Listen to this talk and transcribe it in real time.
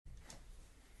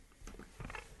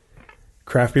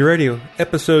Craft Beer Radio,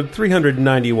 episode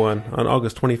 391 on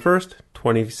August 21st,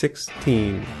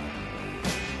 2016.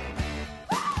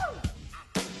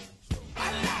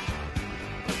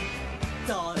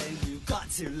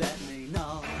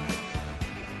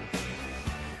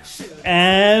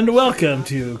 And welcome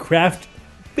to Craft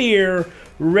Beer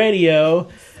Radio,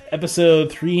 episode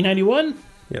 391.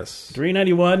 Yes.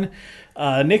 391.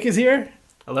 Nick is here.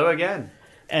 Hello again.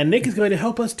 And Nick is going to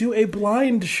help us do a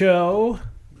blind show.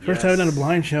 First time I've done a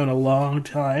blind show in a long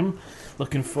time.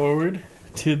 Looking forward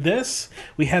to this.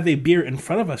 We have a beer in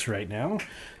front of us right now.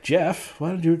 Jeff, why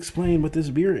don't you explain what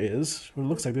this beer is? Well, it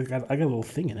looks like I got a little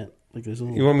thing in it. Like there's a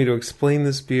little... You want me to explain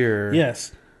this beer?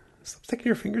 Yes. Stop sticking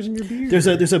your fingers in your beer.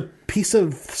 There's a piece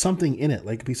of something in it,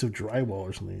 like a piece of drywall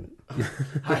or something in it.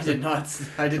 I did not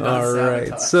All right.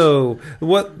 sabotage. So,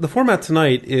 what the format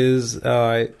tonight is,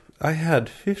 I had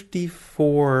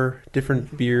 54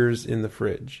 different beers in the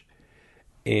fridge.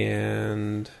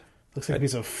 And... Looks like a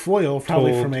piece of foil,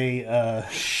 probably from a...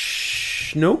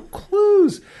 Shh, no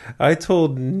clues. I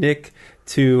told Nick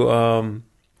to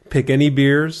pick any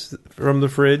beers from the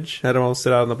fridge. Had them all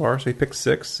sit out in the bar, so he picked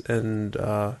 6, and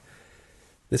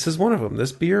this is one of them.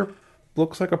 This beer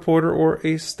looks like a porter or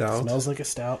a stout. Smells like a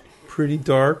stout. Pretty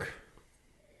dark.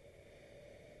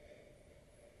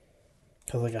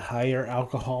 Has like a higher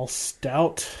alcohol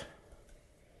stout.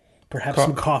 Perhaps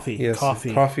some coffee. Yes,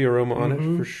 coffee aroma on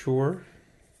it for sure.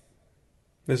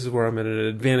 This is where I'm at an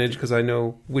advantage because I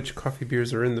know which coffee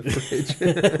beers are in the fridge.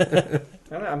 I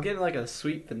don't know, I'm getting like a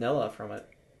sweet vanilla from it.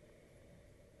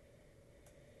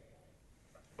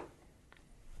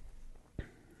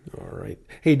 All right.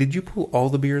 Hey, did you pull all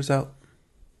the beers out?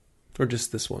 Or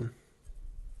just this one?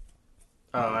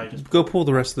 Oh, I just... Go pull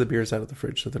the rest of the beers out of the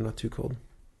fridge so they're not too cold.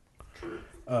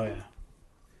 Oh, yeah.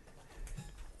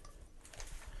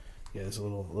 Yeah, it's a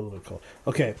little bit cold.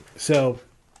 Okay, so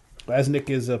as Nick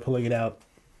is pulling it out,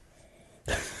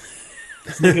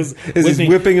 Nick is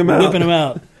whipping them out. Whipping them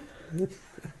out.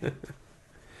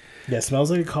 Yeah, it smells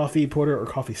like a coffee porter or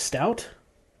coffee stout.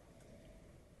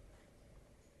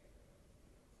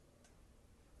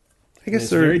 I guess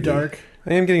it's they're very dark.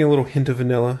 I am getting a little hint of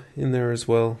vanilla in there as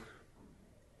well.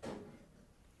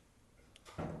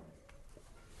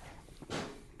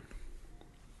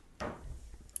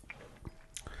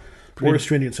 More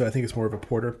astringent, so I think it's more of a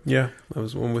porter. Yeah, I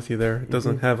was one with you there. It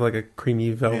doesn't have like a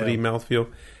creamy, velvety mouthfeel.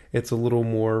 It's a little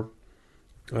more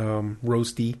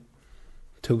roasty,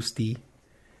 toasty,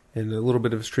 and a little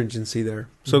bit of astringency there.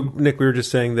 So, Nick, we were just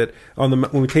saying that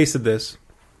when we tasted this,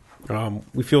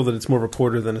 we feel that it's more of a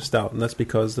porter than a stout, and that's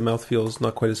because the mouthfeel is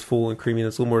not quite as full and creamy. And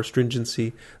it's a little more astringency,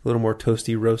 a little more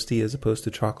toasty, roasty, as opposed to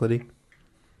chocolatey.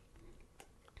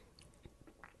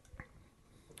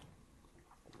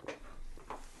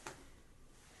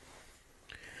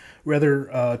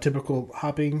 Rather typical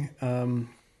hopping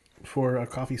for a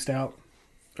coffee stout,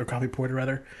 or coffee porter,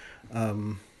 rather.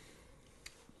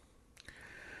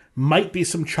 Might be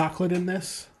some chocolate in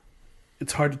this.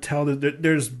 It's hard to tell.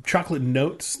 There's chocolate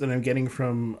notes that I'm getting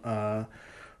from the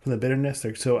bitterness.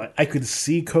 So I could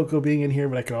see cocoa being in here,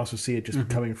 but I could also see it just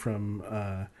coming from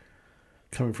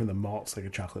the malts, like a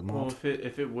chocolate malt. Well,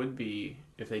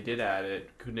 if they did add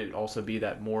it, couldn't it also be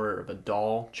that more of a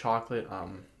dull chocolate?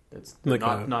 It's like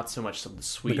not so much of the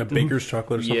sweet, like a baker's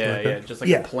chocolate or something like that. Yeah, just like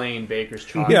a plain baker's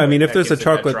chocolate. Yeah, I mean, if that there's a gives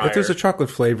it that chocolate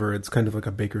flavor, it's kind of like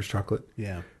a baker's chocolate.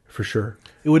 Yeah, for sure.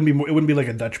 It wouldn't be like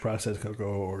a Dutch processed cocoa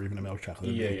or even a milk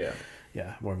chocolate.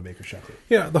 Yeah, more of a baker's chocolate.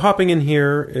 Yeah, the hopping in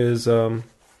here is,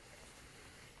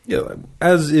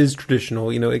 as is traditional.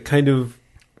 It kind of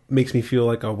makes me feel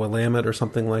like a Willamette or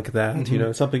something like that.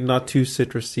 Something not too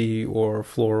citrusy or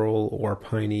floral or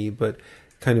piney, but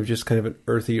kind of an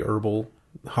earthy herbal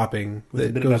hopping with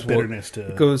a bit of bitterness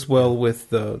goes well with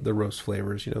the roast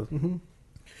flavors.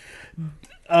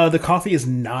 The coffee is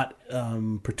not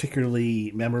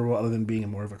particularly memorable, other than being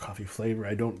more of a coffee flavor.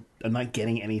 I'm not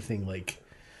getting anything like,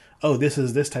 oh, this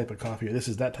is this type of coffee or this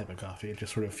is that type of coffee. It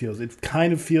just sort of feels. It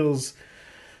kind of feels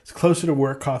it's closer to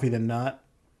work coffee than not.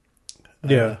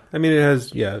 Yeah, I mean, it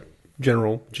has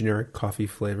generic coffee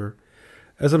flavor.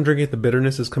 As I'm drinking it, the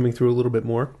bitterness is coming through a little bit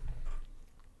more.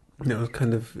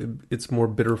 It's more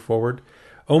bitter forward,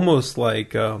 almost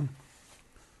like,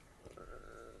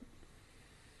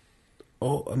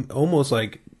 almost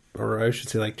like, or I should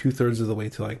say, like 2/3 of the way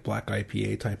to like black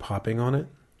IPA type hopping on it.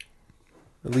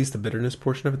 At least the bitterness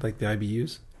portion of it, like the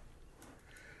IBUs.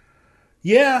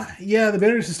 Yeah, the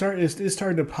bitterness is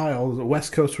starting to pile. The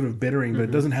West Coast sort of bittering, but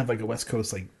it doesn't have like a West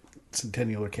Coast like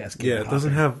Centennial or Cascade. Yeah, it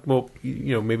doesn't have. Well,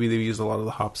 maybe they used a lot of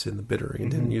the hops in the bittering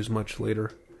and didn't use much later.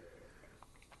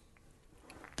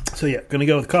 So yeah, gonna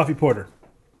go with coffee porter.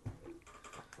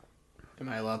 Am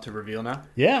I allowed to reveal now?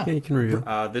 Yeah. Yeah, you can review.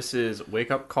 This is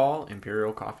Wake Up Call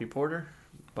Imperial Coffee Porter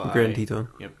by Grand Teton.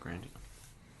 Yep, Grand Teton.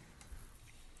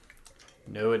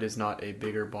 No, it is not a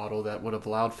bigger bottle that would have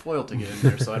allowed foil to get in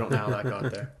there, so I don't know how that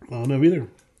got there. I don't know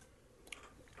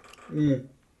either.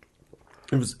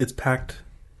 It's packed,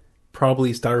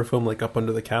 probably styrofoam like up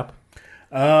under the cap.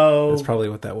 Oh. That's probably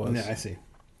what that was. Yeah, I see.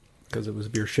 Because it was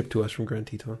beer shipped to us from Grand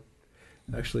Teton.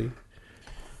 Actually,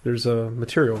 there's a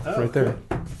material right there.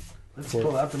 Cool. Let's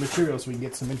pull out the material so we can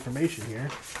get some information here.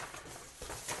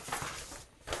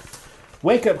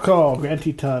 Wake Up Call, Grand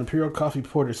Teton, Imperial Coffee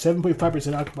Porter,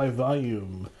 7.5% alcohol by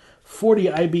volume, 40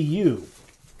 IBU.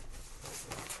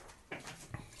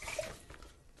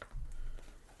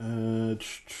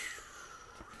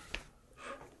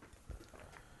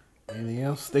 Anything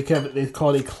else? They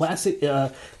call it a classic.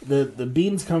 The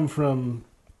beans come from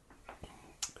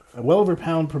well over a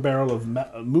pound per barrel of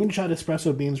moonshot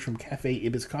espresso beans from Cafe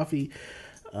Ibis Coffee.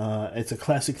 It's a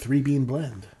classic 3-bean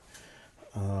blend.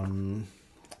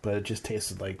 But it just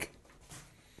tasted like...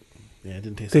 Yeah, it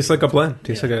didn't taste Tastes like a blend.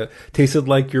 Tasted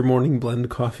like your morning blend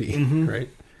coffee, right?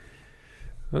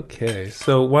 Okay,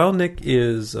 so while Nick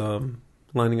is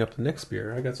lining up the next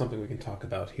beer, I got something we can talk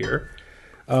about here.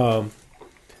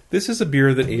 This is a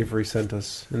beer that Avery sent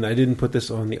us, and I didn't put this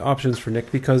on the options for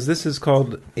Nick because this is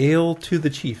called Ale to the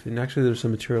Chief, and actually there's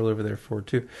some material over there for it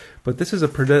too. But this is a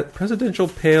presidential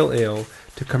pale ale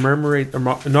to commemorate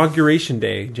Inauguration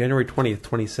Day, January 20th,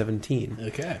 2017.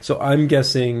 Okay. So I'm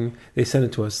guessing they sent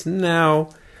it to us now,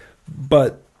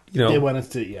 but, you know... They want us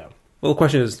to, yeah. Well, the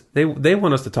question is, they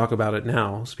want us to talk about it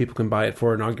now so people can buy it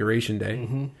for Inauguration Day.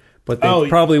 Mm-hmm. But they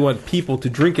probably want people to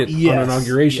drink it on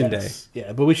Inauguration Day.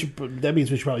 Yeah, but that means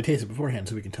we should probably taste it beforehand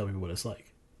so we can tell people what it's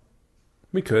like.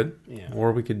 We could. Yeah.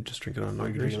 Or we could just drink it on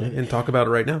Inauguration Day and talk about it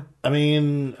right now. I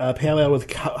mean, pale ale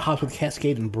with hops with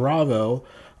Cascade and Bravo.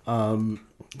 So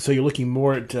you're looking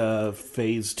more at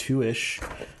phase 2-ish.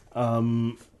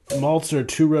 Malts are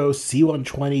Two-Row,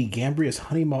 C120, Gambrinus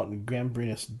Honey Malt, and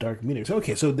Gambrinus Dark Munich.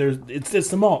 Okay, so it's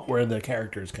the malt where the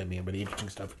characters come in, where the interesting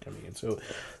stuff is coming in. So it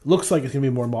looks like it's going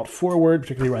to be more malt forward,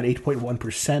 particularly around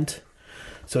 8.1%.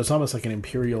 So it's almost like an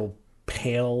imperial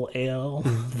pale ale,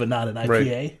 but not an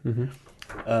IPA.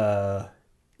 Right.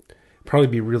 Probably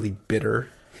be really bitter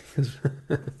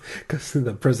because of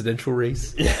the presidential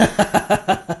race.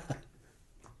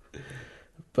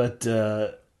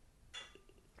 But...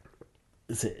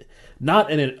 it's not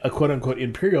a quote-unquote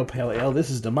imperial pale ale. This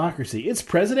is democracy. It's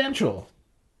presidential.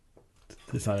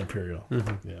 It's not imperial.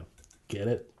 Mm-hmm. Yeah. Get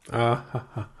it?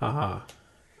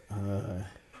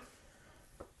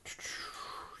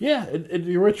 Yeah, it'd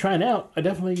be worth trying out. I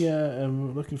definitely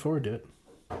am looking forward to it.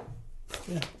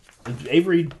 Yeah.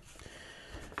 Avery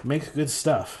makes good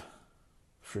stuff.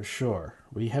 For sure.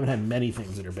 We haven't had many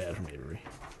things that are bad from Avery.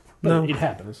 But it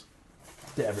happens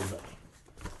to everybody.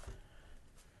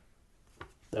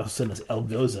 They'll send us El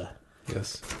Goza.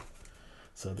 Yes.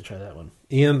 So I have to try that one.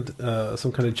 And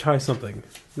some kind of chai something.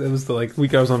 That was the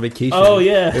week I was on vacation. Oh,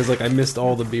 yeah. It was like I missed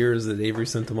all the beers that Avery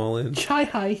sent them all in. Chai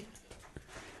high.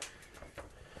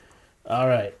 All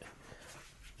right.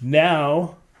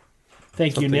 Now,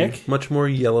 thank you, Nick. Much more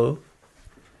yellow.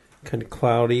 Kind of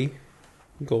cloudy.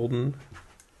 Golden.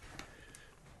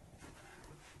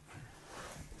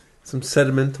 Some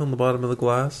sediment on the bottom of the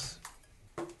glass.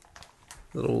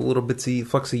 Little bitsy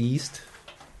flecks of yeast.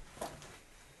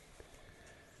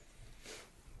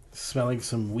 Smelling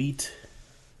some wheat.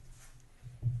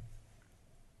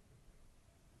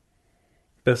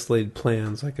 Best laid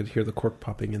plans. I could hear the cork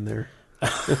popping in there.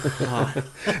 I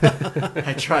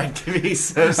tried to be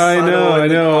so subtle. I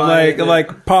know. I'm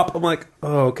like pop. I'm like,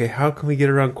 oh, okay. How can we get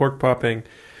around cork popping?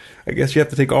 I guess you have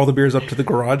to take all the beers up to the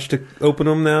garage to open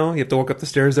them now. You have to walk up the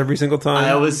stairs every single time.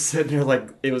 I was sitting there like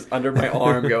it was under my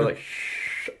arm, going like, shh.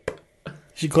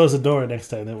 You should close the door next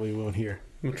time, that way we won't hear.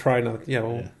 We'll try not. Yeah,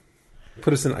 we'll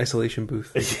put us in an isolation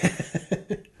booth.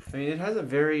 I mean, it has a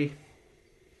very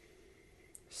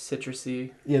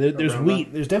citrusy. Yeah, there's aroma.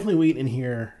 wheat. There's definitely wheat in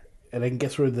here, and I can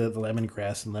guess where the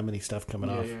lemongrass and lemony stuff coming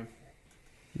off. Yeah.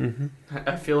 Mm-hmm.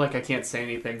 I feel like I can't say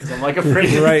anything because I'm like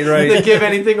afraid right. to give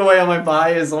anything away on my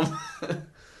bias.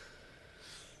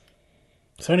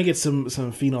 Starting to get some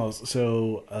phenols,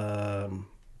 so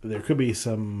there could be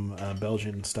some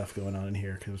Belgian stuff going on in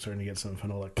here because I'm starting to get some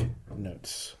phenolic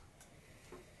notes.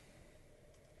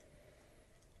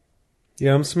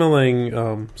 Yeah, I'm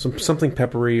smelling something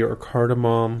peppery or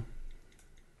cardamom.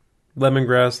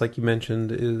 Lemongrass, like you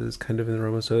mentioned, is kind of an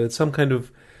aroma. So it's some kind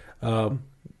of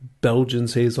Belgian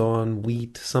saison,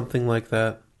 wheat, something like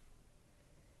that.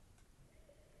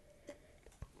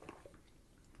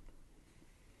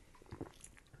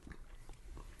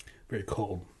 very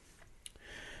cold.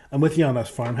 I'm with you on this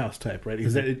farmhouse type, right?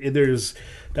 Because there's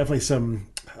definitely some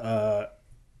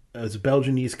there's a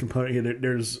Belgian yeast component here.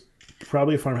 There's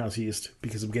probably a farmhouse yeast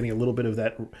because I'm getting a little bit of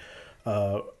that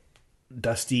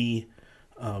dusty,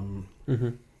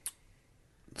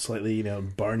 slightly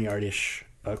barnyardish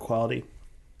quality.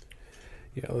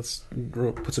 Yeah, let's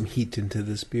put some heat into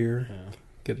this beer. Yeah.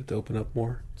 Get it to open up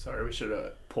more. Sorry, we should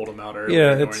have pulled them out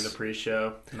earlier during the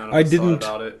pre-show. None of us thought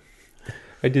about it.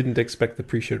 I didn't expect the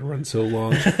pre-show to run so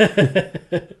long.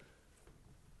 It's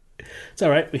all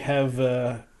right. We have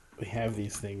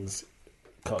these things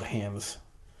called hands.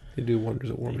 They do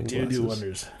wonders at warming glasses. They do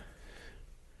wonders.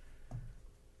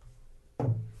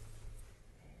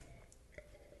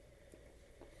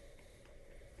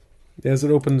 As it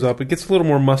opens up, it gets a little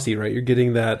more musty, right? You're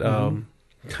getting that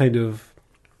kind of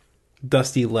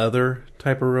dusty leather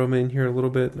type aroma in here a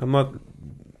little bit. I'm not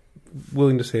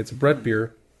willing to say it's a Brett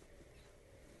beer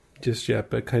just yet,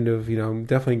 but kind of, I'm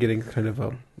definitely getting kind of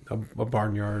a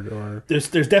barnyard or... There's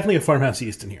definitely a farmhouse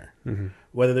yeast in here. Mm-hmm.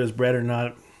 Whether there's Brett or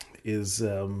not is...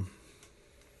 I'm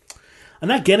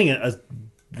not getting a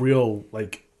real,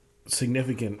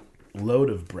 significant load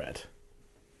of Brett.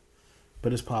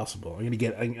 But it's possible.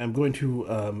 I'm going to...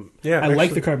 I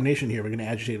like the carbonation here. We're going to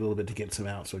agitate a little bit to get some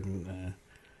out so I can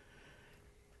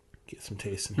get some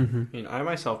taste in here. I mean, I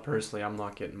myself, personally, I'm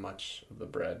not getting much of the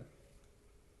bread.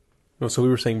 Oh, so we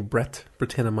were saying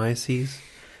Brettanomyces,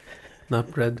 not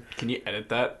bread. Can you edit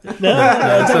that?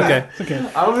 No, it's okay. It's okay.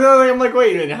 I'm like,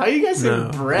 wait a minute, how are you guys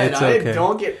saying bread? I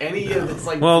don't get any of this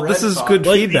bread this is good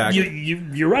feedback.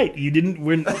 You're right. We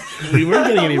weren't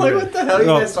getting any bread. What the hell are you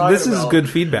guys talking this is good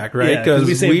feedback, right?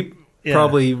 Because we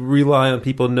probably rely on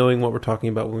people knowing what we're talking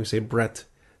about when we say Brett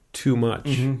too much.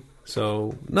 Mm-hmm.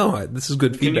 So, this is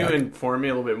good feedback. Can you inform me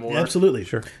a little bit more? Absolutely.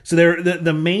 Sure. So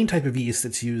the main type of yeast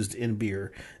that's used in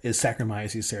beer is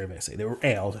Saccharomyces cerevisiae. They were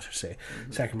ales, I should say.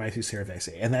 Saccharomyces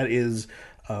cerevisiae. And that is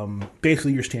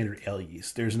basically your standard ale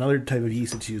yeast. There's another type of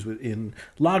yeast that's used in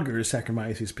lagers,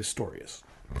 Saccharomyces pastorius.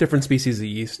 Different species of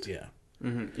yeast. Yeah.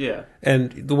 Mm-hmm. Yeah.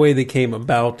 And the way they came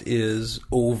about is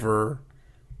over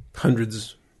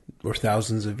hundreds or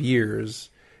thousands of years,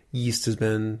 yeast has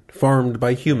been farmed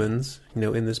by humans,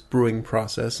 in this brewing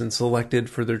process and selected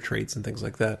for their traits and things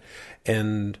like that.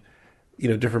 And,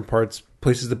 different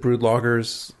places that brewed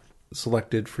lagers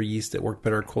selected for yeast that work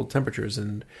better at cold temperatures.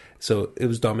 And so it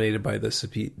was dominated by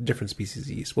the different species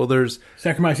of yeast. Well, there's...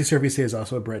 Saccharomyces cerevisiae is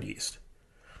also a bread yeast.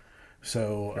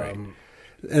 So... Right.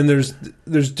 And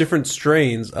there's different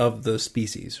strains of the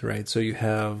species, right? So you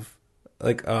have,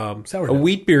 a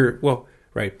wheat beer... Well,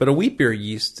 right, but a wheat beer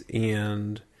yeast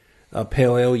and... a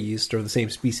pale ale yeast are the same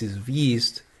species of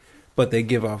yeast, but they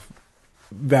give off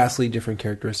vastly different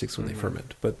characteristics when they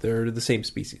ferment, but they're the same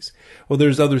species. Well,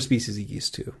 there's other species of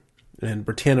yeast too, and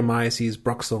Brettanomyces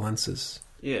bruxellensis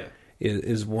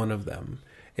is one of them,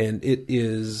 and it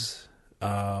is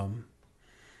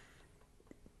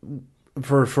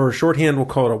for shorthand we'll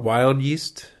call it a wild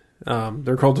yeast.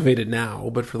 They're cultivated now,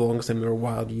 but for the longest time they were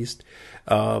wild yeast.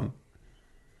 I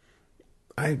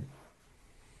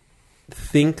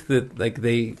think that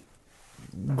they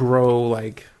grow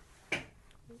I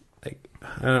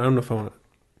don't know if I want to.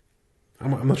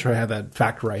 I'm not sure I have that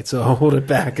fact right, so I'll hold it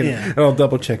back and I'll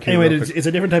double check here. Anyway, it's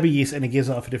a different type of yeast, and it gives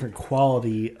off a different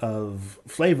quality of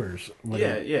flavors.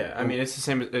 Yeah. I mean, it's the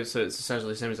same. It's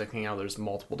essentially the same as hanging out. There's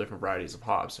multiple different varieties of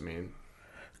hops. I mean,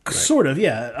 sort of,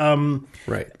 yeah.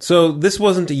 Right. So this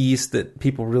wasn't a yeast that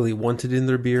people really wanted in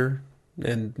their beer.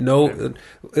 And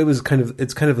it's kind of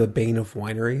the bane of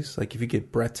wineries. Like if you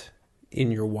get Brett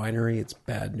in your winery, it's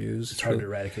bad news. It's hard to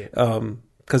eradicate.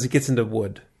 Because it gets into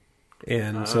wood.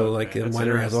 And a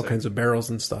winery has all kinds of barrels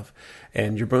and stuff.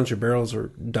 And your barrels are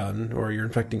done, or you're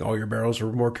infecting all your barrels,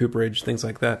 or more cooperage, things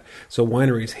like that. So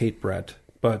wineries hate Brett.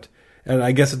 And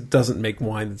I guess it doesn't make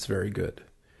wine that's very good.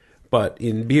 But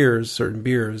in certain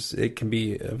beers, it can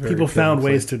be a very... People found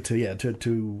ways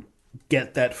to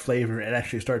get that flavor and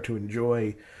actually start to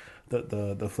enjoy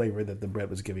the flavor that the bread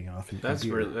was giving off. That's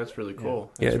really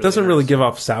cool. Yeah, it doesn't really give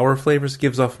off sour flavors. It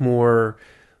gives off more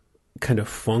kind of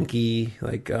funky,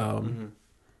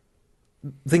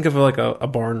 think of a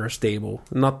barn or stable.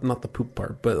 Not the poop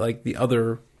part, but the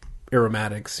other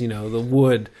aromatics. The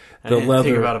wood, the leather.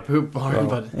 Think about a poop barn,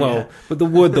 but the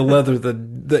wood, the leather,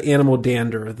 the animal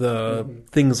dander, the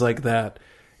things like that.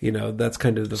 That's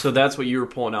kind of the... So that's what you were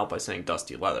pulling out by saying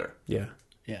dusty leather. Yeah.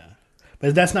 Yeah.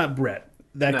 But that's not Brett.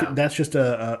 That's just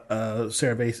a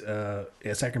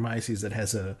Saccharomyces that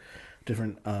has a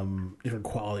different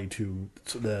quality to...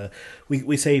 So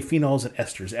we say phenols and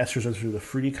esters. Esters are through the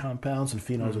fruity compounds, and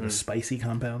phenols are the spicy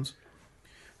compounds.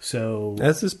 So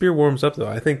as this beer warms up, though,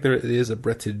 I think it is a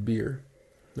Bretted beer.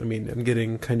 I mean, I'm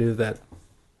getting kind of that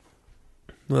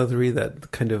leathery, that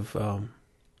kind of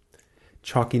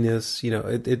chalkiness.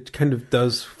 It kind of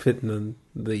does fit in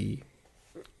the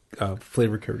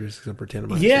flavor characteristics of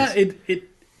Brettanomyces. yeah,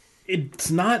 it's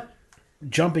not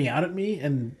jumping out at me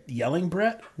and yelling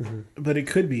Brett, but it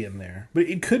could be in there. But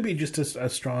it could be just a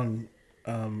strong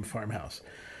farmhouse.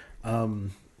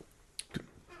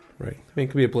 Right. I mean, it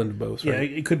could be a blend of both, right?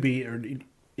 Yeah, it could be,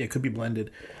 it could be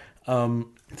blended.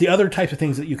 The other types of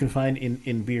things that you can find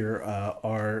in beer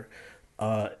are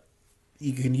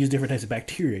you can use different types of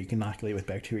bacteria. You can inoculate with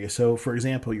bacteria. So, for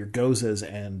example, your Gozas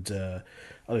and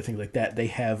other things like that, they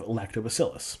have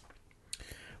lactobacillus,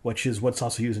 which is what's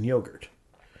also used in yogurt.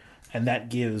 And that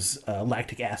gives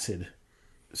lactic acid,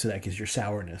 so that gives your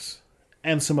sourness.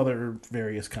 And some other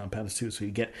various compounds too. So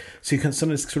you can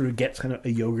sometimes sort of get kind of a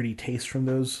yogurty taste from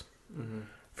those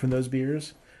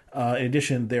beers. In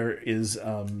addition, there is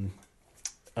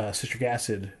citric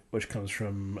acid, which comes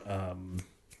from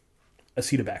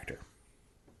Acetobacter.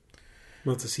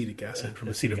 Well, it's acetic acid from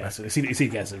Acetic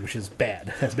acid, which is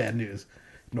bad. That's bad news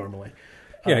normally.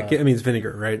 Yeah, I mean, it's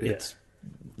vinegar, right? Yeah. It's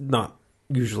not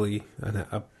usually an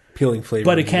appealing flavor.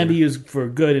 But it can be used for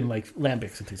good in like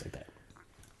lambics and things like that.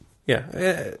 Yeah.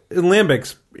 In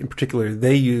lambics, in particular,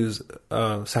 they use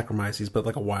Saccharomyces, but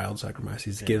like a wild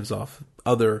Saccharomyces gives off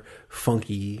other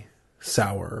funky,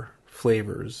 sour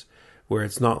flavors, where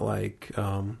it's not like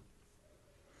a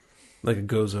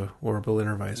Goza or a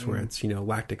Berliner Weiss, where it's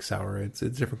lactic sour. It's a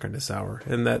different kind of sour,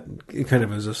 and that it kind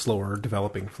of is a slower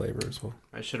developing flavor as well.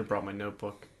 I should have brought my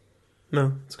notebook.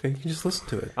 No, it's okay. You can just listen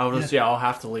to it. I'll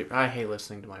have to leave. I hate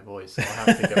listening to my voice. I'll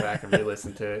have to go back and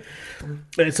re-listen to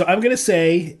it. So I'm gonna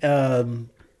say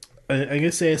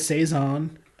a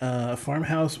saison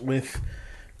farmhouse with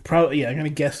probably I'm gonna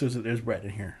guess there's bread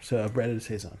in here. So bread and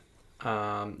saison.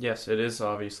 Yes, it is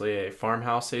obviously a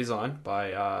farmhouse saison by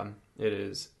it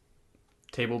is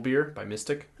Table Beer by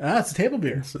Mystic. It's a table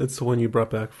beer. It's the one you brought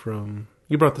back from.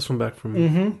 You brought this one back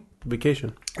from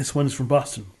vacation. This one is from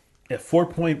Boston. At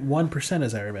 4.1%,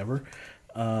 as I remember.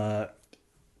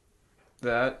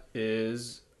 That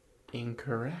is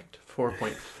incorrect.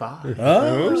 4.5.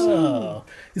 Oh,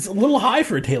 it's a little high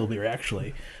for a table beer,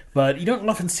 actually. But you don't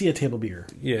often see a table beer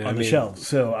on the shelves,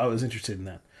 so I was interested in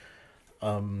that.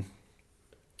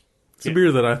 It's a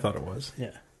beer that I thought it was.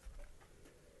 Yeah.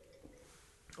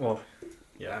 Well,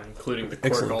 yeah, including the cork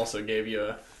Excellent. also gave you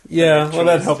a... Well,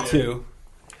 that helped too.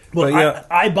 Well, But,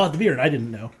 I bought the beer and I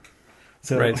didn't know.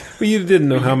 So, Right, but you didn't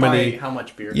know how many. How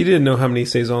much beer? You didn't know how many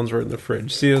saisons were in the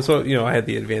fridge. See, so I had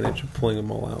the advantage of pulling them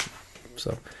all out.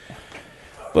 So,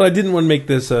 but I didn't want to make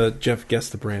this Jeff Guess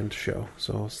the Brand show,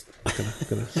 so I was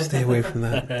gonna stay away from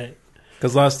that. Right.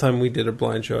 Because last time we did a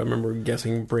blind show, I remember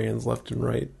guessing brands left and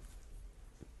right.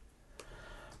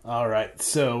 All right.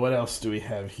 So what else do we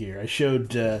have here? I showed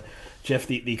Jeff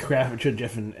the craft. I showed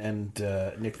Jeff and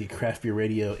Nick the craft beer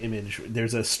radio image.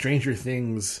 There's a Stranger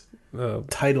Things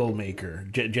title maker.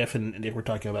 Jeff and Nick were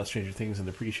talking about Stranger Things in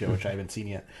the pre-show, which I haven't seen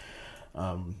yet.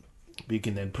 But you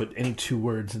can then put any two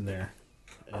words in there,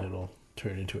 and it'll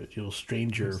turn into it. You'll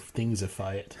Stranger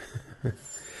Thingsify it. Yeah.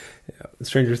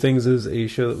 Stranger Things is a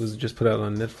show that was just put out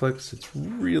on Netflix. It's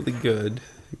really good.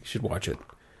 You should watch it,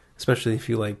 especially if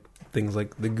you like things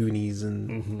like The Goonies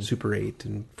and Super 8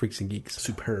 and Freaks and Geeks.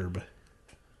 Superb.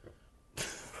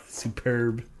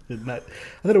 Superb. I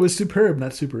thought it was Superb,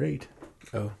 not Super 8.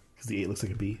 Oh. Because the 8 looks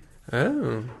like a B.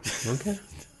 Oh, okay.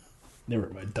 Never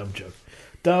mind. Dumb joke.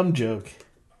 Dumb joke.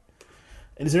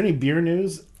 And is there any beer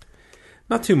news?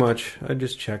 Not too much. I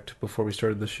just checked before we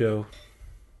started the show.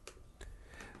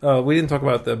 We didn't talk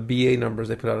about the BA numbers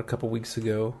they put out a couple weeks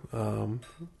ago.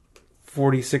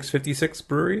 4656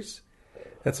 breweries.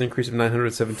 That's an increase of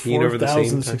 917 over the same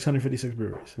time. 4,656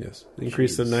 breweries. Yes. The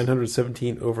increase of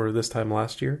 917 over this time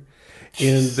last year.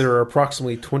 And there are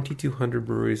approximately 2,200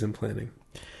 breweries in planning.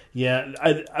 Yeah,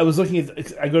 I was looking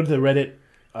at... I go to the Reddit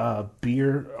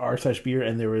beer, r/beer,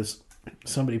 and there was...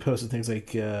 Somebody posted things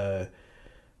like...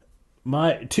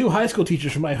 my 2 high school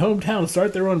teachers from my hometown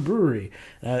start their own brewery.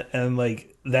 And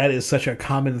like, that is such a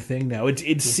common thing now.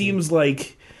 It seems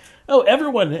like... Oh,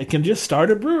 everyone can just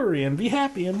start a brewery and be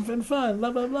happy and fun,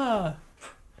 blah, blah, blah.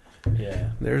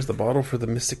 Yeah. There's the bottle for the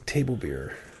Mystic Table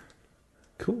Beer.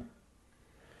 Cool.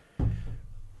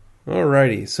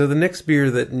 Alrighty, so the next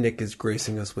beer that Nick is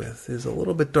gracing us with is a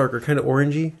little bit darker, kind of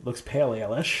orangey. Looks pale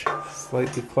ale-ish.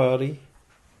 Slightly cloudy.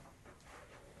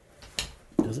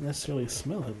 Doesn't necessarily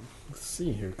smell it. Let's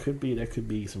see here. That could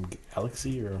be some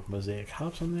Galaxy or Mosaic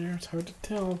hops on there. It's hard to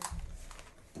tell.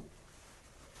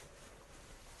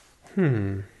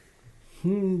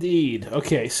 Indeed.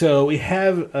 Okay, so we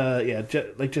have,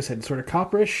 like just said, sort of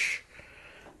copperish.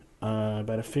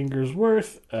 About a finger's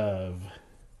worth of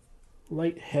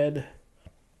light head.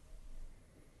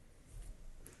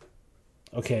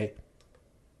 Okay.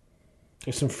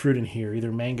 There's some fruit in here,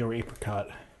 either mango or apricot.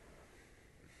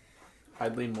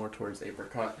 I'd lean more towards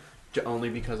apricot, only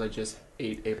because I just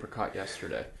ate apricot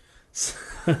yesterday.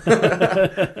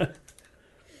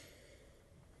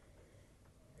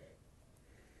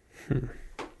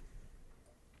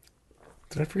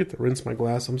 Did I forget to rinse my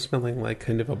glass? I'm smelling like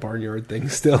kind of a barnyard thing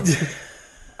still.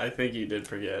 I think you did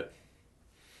forget.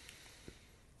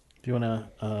 Do you want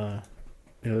to,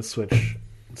 let's switch.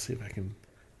 Let's see if I can.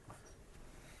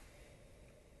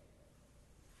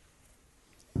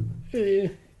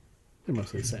 They're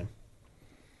mostly the same.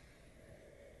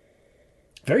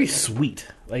 Very sweet.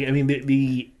 Like, I mean,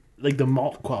 the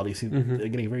malt quality seems they're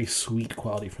getting a very sweet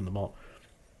quality from the malt.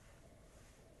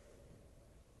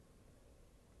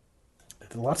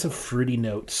 Lots of fruity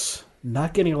notes.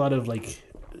 Not getting a lot of like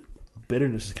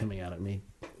bitterness coming out at me.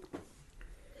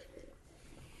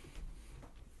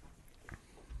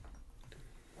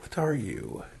 What are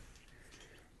you?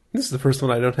 This is the first one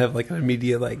I don't have like an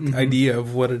immediate idea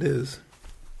of what it is.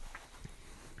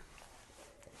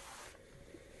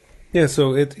 Yeah,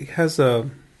 so it has a.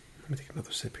 Let me take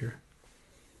another sip here.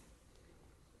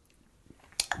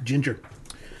 Ginger.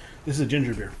 This is a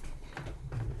ginger beer.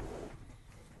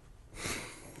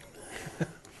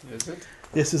 Is it?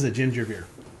 This is a ginger beer.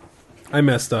 I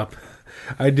messed up.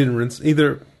 I didn't rinse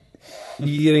either.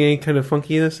 You getting any kind of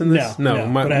funkiness in this? No.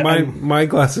 My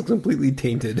glass is completely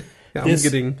tainted. I'm This-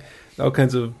 getting all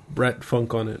kinds of Brett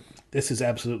funk on it. This is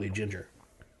absolutely ginger.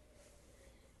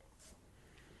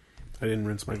 I didn't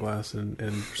rinse my glass, and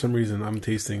for some reason I'm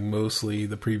tasting mostly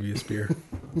the previous beer.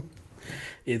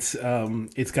 It's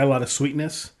got a lot of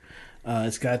sweetness.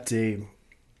 It's got a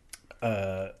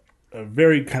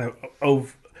very kind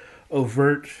of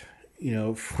overt,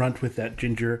 front with that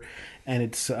ginger, and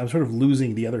I'm sort of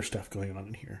losing the other stuff going on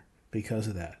in here because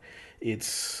of that.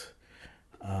 It's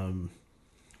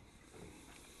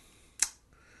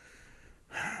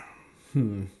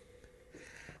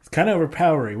it's kind of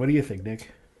overpowering. What do you think, Nick?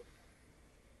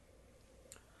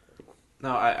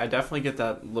 No, I definitely get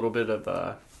that little bit of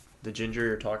the ginger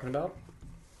you're talking about.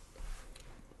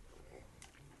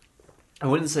 I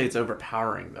wouldn't say it's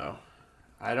overpowering, though.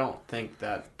 I don't think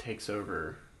that takes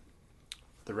over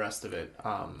the rest of it.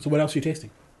 So what else are you tasting?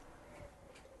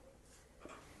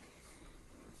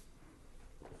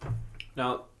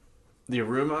 Now, the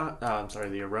aroma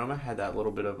had that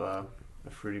little bit of a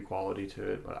fruity quality to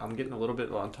it, but I'm getting a little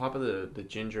bit on top of the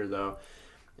ginger, though.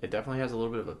 It definitely has a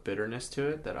little bit of a bitterness to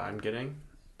it that I'm getting,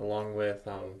 along with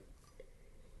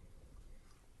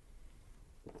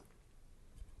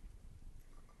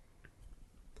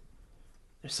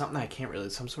there's something I can't really.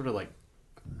 Some sort of like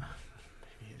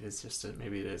maybe it is.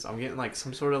 Maybe it is. I'm getting like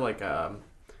some sort of like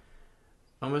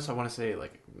almost I want to say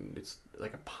like it's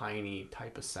like a piney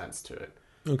type of sense to it.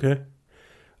 Okay,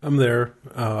 I'm there.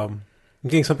 I'm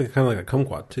getting something kind of like a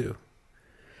kumquat too.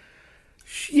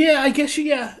 Yeah, I guess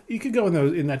you could go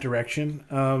in that direction.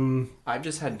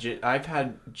 I've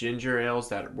had ginger ales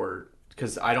that were,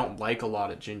 because I don't like a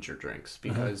lot of ginger drinks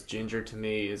because ginger to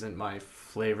me isn't my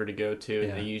flavor to go to,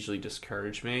 and they usually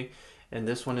discourage me. And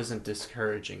this one isn't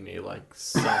discouraging me like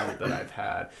some that I've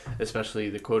had, especially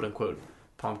the quote unquote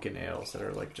pumpkin ales that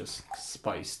are like just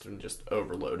spiced and just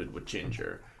overloaded with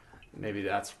ginger. Maybe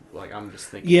that's like I'm just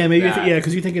thinking. Yeah, maybe that.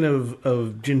 because you're thinking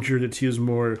of ginger that's used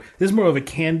more. This is more of a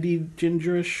candied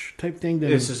gingerish type thing.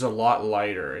 This is a lot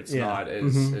lighter. It's not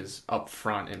as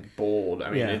upfront and bold.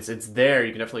 I mean, it's there.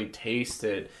 You can definitely taste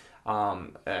it.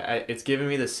 It's giving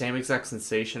me the same exact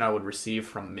sensation I would receive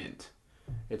from mint.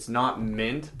 It's not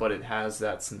mint, but it has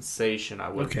that sensation I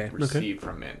would receive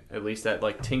from mint. At least that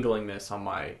like tinglingness on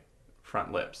my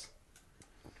front lips.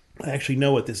 I actually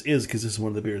know what this is because this is one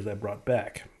of the beers I brought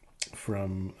back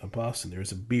from Boston. There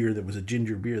was a beer that was a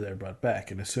ginger beer that I brought back,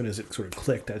 and as soon as it sort of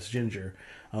clicked, that's ginger.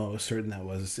 I was certain that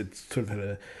was. It sort of had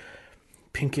a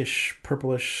pinkish,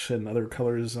 purplish, and other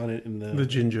colors on it in the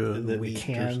ginger the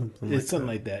can. It's something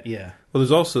like that. Yeah. Well,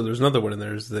 there's another one in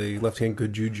there. There's the Left Hand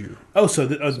Good Juju. Oh,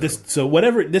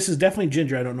 this is definitely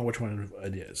ginger. I don't know which one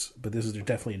it is, but this is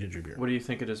definitely a ginger beer. What do you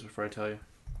think it is before I tell you?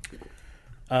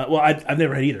 Well, I've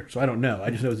never had either, so I don't know. I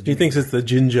just know it's a ginger. He thinks it's the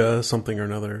ginger something or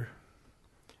another.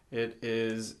 It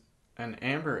is an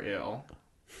amber ale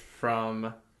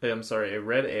from. I'm sorry, a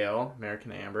red ale,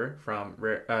 American Amber from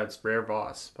it's Rare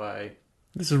Voss by.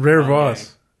 This is Rare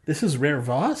Voss. This is Rare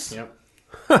Voss? Yep.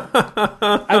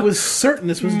 I was certain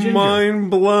this was ginger. Mind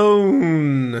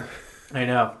blown. I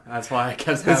know. That's why I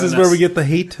kept. This is where we get the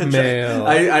hate mail.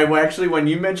 I actually, when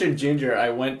you mentioned ginger, I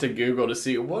went to Google to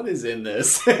see what is in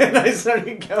this, and I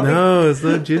started going. No, it's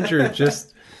not ginger. It's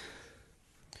just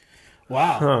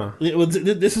wow. Huh. Well,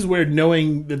 this is where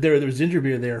knowing that there was ginger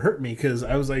beer there hurt me because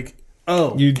I was like,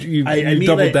 oh, you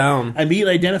doubled down. I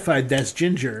immediately identified that's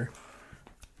ginger,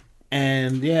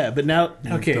 and but now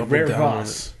okay, Rare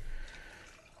Voss.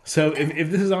 So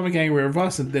if this is Ommegang Rare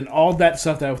Voss, then all that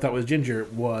stuff that I thought was ginger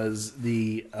was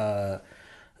the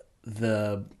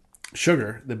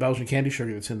sugar, the Belgian candy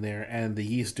sugar that's in there, and the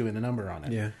yeast doing the number on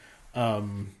it. Yeah.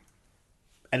 And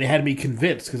it had me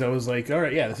convinced because I was like, all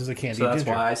right, this is a candy. So that's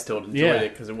ginger. why I still enjoyed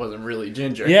it because it wasn't really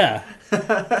ginger. Yeah.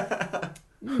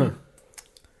 There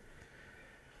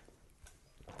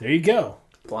you go.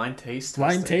 Blind taste.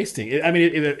 Blind tasting. I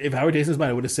mean, if I were tasting this wine,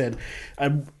 I would have said,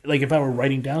 like if I were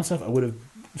writing down stuff, I would have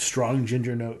strong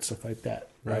ginger notes, stuff like that.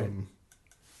 Right.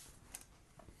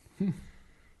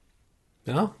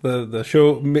 No, the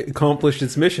show accomplished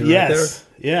its mission. Yes. Right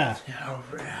there. Yeah.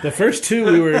 Right. The first two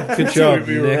we were good job.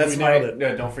 we nailed it.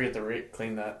 No, don't forget to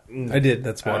clean that. I did.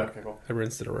 That's why okay, cool. I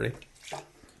rinsed it already.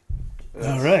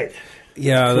 All right.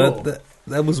 Yeah, Cool.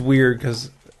 that was weird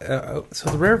because so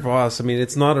the Rare Voss. I mean,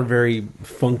 it's not a very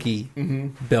funky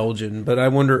Belgian, but I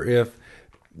wonder if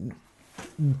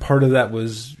part of that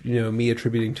was me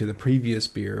attributing to the previous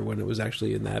beer when it was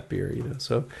actually in that beer.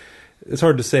 So it's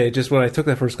hard to say. Just when I took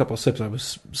that first couple of sips, I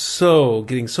was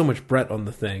getting so much Brett on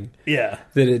the thing. Yeah.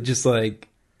 That it just like,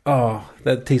 oh,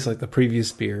 that tastes like the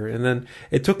previous beer. And then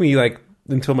it took me like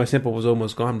until my sample was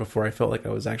almost gone before I felt like I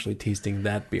was actually tasting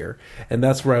that beer. And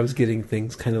that's where I was getting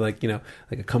things kind of like,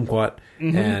 like a kumquat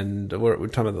and we're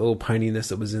talking about the little pininess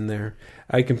that was in there.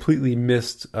 I completely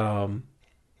missed the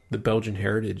Belgian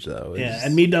heritage though.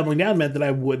 And me doubling down meant that I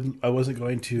wasn't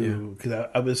going to, because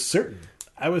I was certain.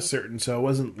 So I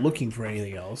wasn't looking for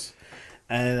anything else.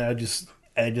 And I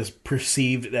just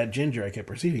perceived that ginger. I kept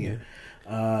perceiving it.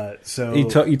 So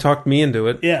you talked me into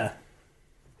it. Yeah.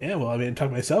 Yeah, well, I mean, I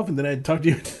talked to myself, and then I talked to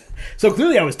you. So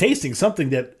clearly I was tasting something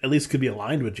that at least could be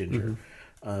aligned with ginger.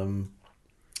 Like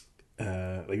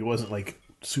it wasn't like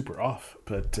super off,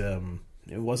 but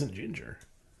it wasn't ginger.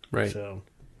 Right. So,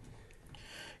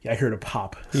 yeah, I heard a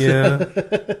pop. Yeah.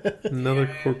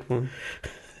 Another corked one.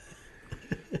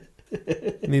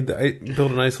 Need to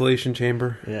build an isolation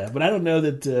chamber. Yeah, but I don't know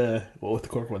that what the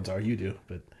cork ones are. You do,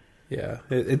 but yeah,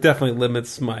 it definitely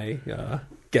limits my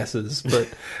guesses, but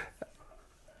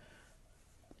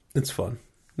it's fun.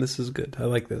 This is good. I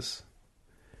like this.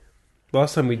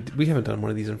 Last time we haven't done one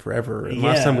of these in forever. And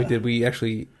last time we did, we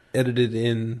actually edited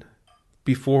in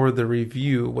before the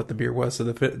review what the beer was, so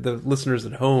the listeners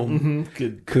at home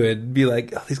could be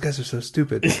like, "Oh, these guys are so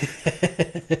stupid."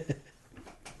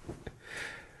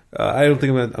 I don't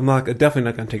think I'm definitely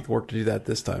not going to take the work to do that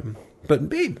this time. But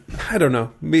maybe, I don't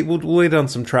know. Maybe we'll lay down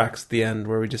some tracks at the end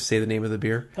where we just say the name of the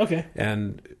beer. Okay.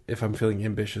 And if I'm feeling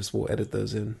ambitious, we'll edit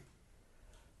those in.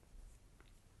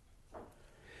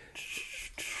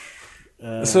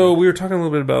 So we were talking a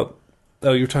little bit about.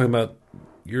 Oh, you were talking about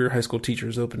your high school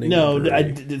teachers opening. No,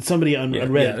 did somebody on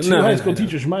Reddit. Yeah. Two high school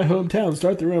teachers from my hometown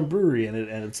start their own brewery, and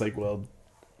it's like, well,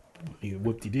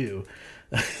 whoop-de-doo.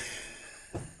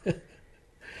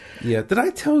 Yeah, did I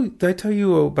tell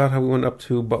you about how we went up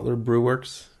to Butler Brew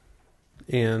Works,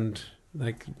 and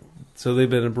so they've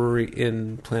been a brewery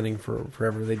in planning for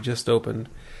forever. They just opened,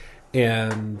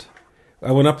 and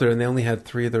I went up there and they only had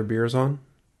 3 of their beers on,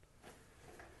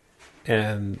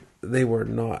 and they were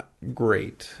not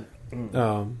great.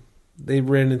 They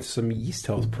ran into some yeast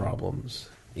health problems,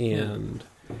 and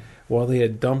while they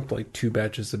had dumped 2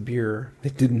 batches of beer, they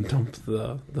didn't dump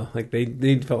the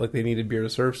they felt like they needed beer to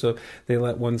serve, so they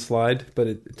let one slide.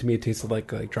 But to me, it tasted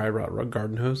like dry rot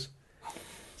garden hose.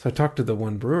 So I talked to the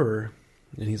one brewer,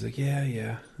 and he's like,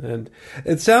 "Yeah," and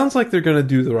it sounds like they're going to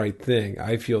do the right thing.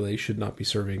 I feel they should not be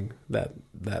serving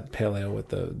that pale ale with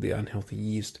the unhealthy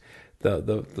yeast.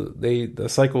 The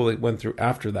cycle they went through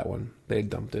after that one, they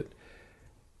dumped it.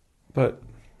 But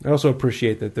I also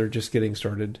appreciate that they're just getting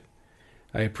started.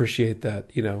 I appreciate that,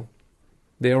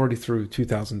 they already threw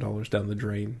 $2,000 down the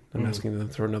drain. I'm asking them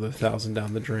to throw another $1,000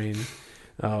 down the drain.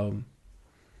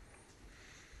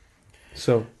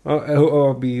 So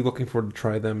I'll be looking forward to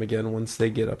try them again once they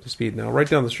get up to speed. Now, right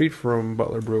down the street from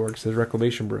Butler Brew Works is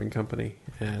Reclamation Brewing Company,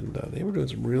 and they were doing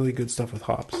some really good stuff with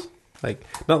hops.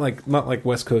 Not like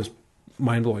West Coast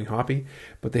mind-blowing hoppy,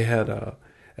 but they had a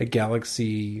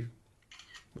Galaxy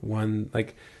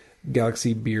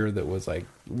Galaxy beer that was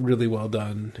really well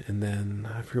done, and then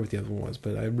I forget what the other one was,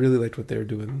 but I really liked what they were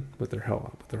doing with their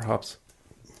hops.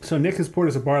 So Nick has poured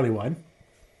us a barley wine.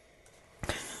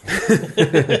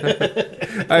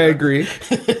 I agree.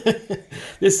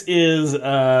 This is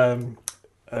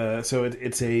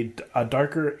it's a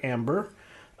darker amber.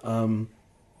 On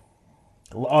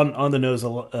the nose,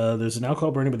 there's an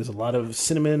alcohol burning, but there's a lot of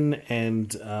cinnamon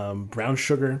and brown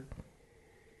sugar.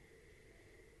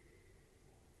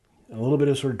 A little bit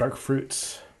of sort of dark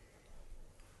fruits.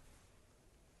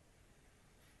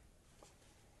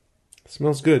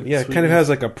 Smells good. Yeah, Sweet. it kind of has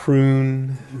like a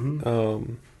prune,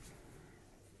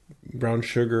 brown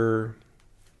sugar.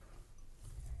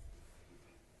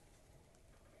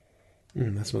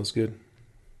 That smells good.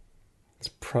 It's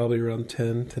probably around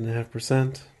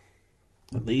 10.5%.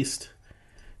 At least.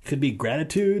 Could be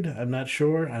gratitude. I'm not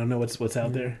sure. I don't know what's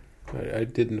out there. I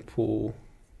didn't pull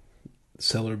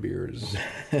cellar beers.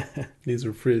 These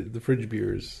are the fridge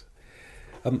beers.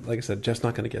 Like I said, Jeff's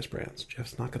not going to guess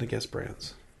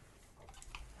brands.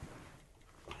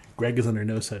 Greg is under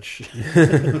no such.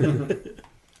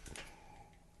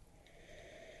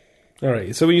 All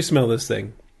right, so when you smell this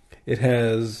thing, it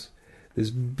has this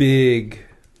big,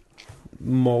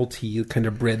 malty kind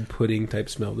of bread pudding type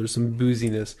smell. There's some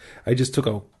booziness. I just took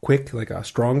a quick, like a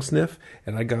strong sniff,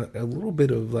 and I got a little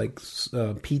bit of like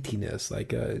peatiness,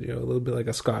 like a little bit like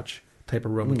a Scotch type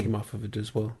aroma came off of it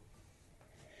as well.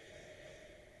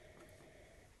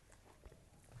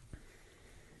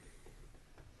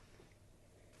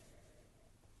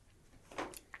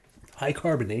 High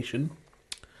carbonation.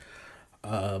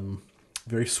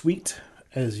 Very sweet,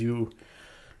 as you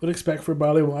would expect for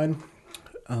barley wine.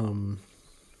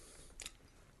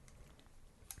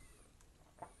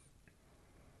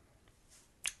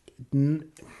 Need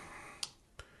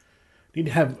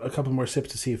to have a couple more sips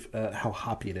to see if, how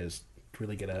hoppy it is, to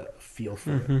really get a feel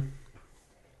for it.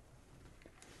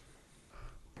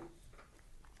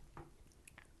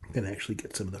 Then actually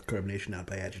get some of the carbonation out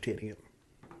by agitating it.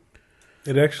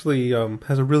 It actually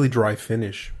has a really dry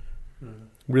finish.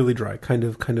 Really dry, kind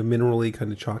of minerally,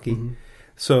 kind of chalky.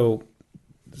 So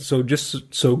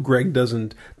just so Greg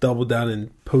doesn't double down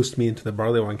and post me into the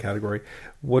barley wine category,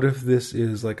 what if this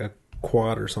is like a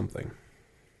quad or something?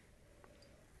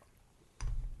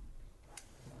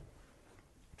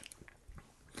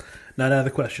 Not out of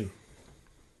the question.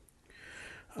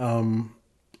 And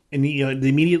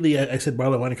immediately I said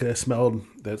barley wine because I smelled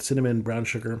that cinnamon, brown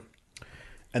sugar,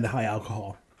 and the high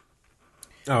alcohol.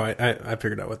 Oh, I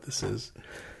figured out what this is.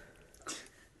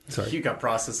 Sorry. You got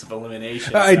process of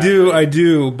elimination. I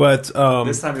do, but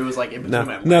this time it was like in between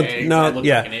my legs. I looked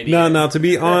like an idiot. No.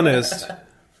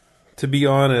 To be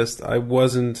honest, I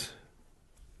wasn't.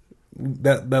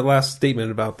 That last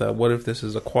statement about the what if this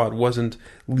is a quad wasn't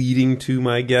leading to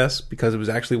my guess because it was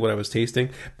actually what I was tasting.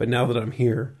 But now that I'm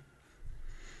here,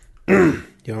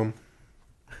 yum.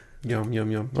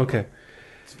 Okay.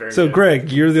 So, good.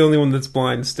 Greg, you're the only one that's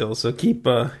blind still. So keep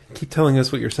telling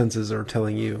us what your senses are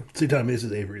telling you. So you telling me this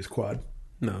is Avery's quad?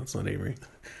 No, it's not Avery.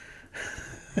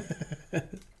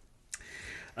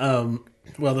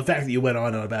 Well, the fact that you went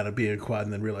on about it being a quad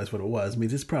and then realized what it was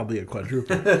means it's probably a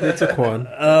quadruple. It's a quad,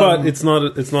 but it's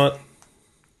not. It's not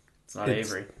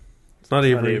Avery. It's not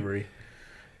Avery. Avery.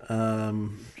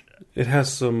 It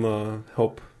has some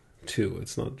help too.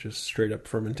 It's not just straight up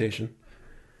fermentation.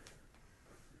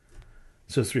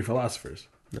 So it's Three Philosophers.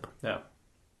 No.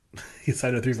 Yes,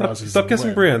 I know Three Philosophers. Stop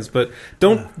guessing brands, but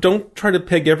don't try to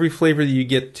peg every flavor that you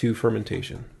get to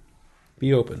fermentation.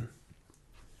 Be open.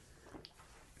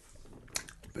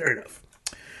 Fair enough.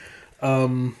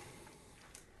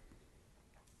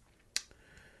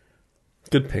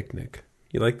 Good pick, Nick.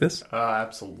 You like this?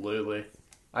 Absolutely.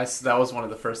 That was one of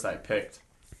the first I picked.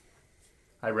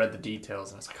 I read the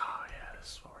details and I was like, oh yeah,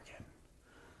 this is what we're getting.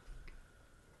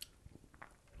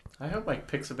 I hope my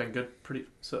picks have been good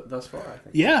thus far, I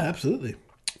think. Yeah, absolutely.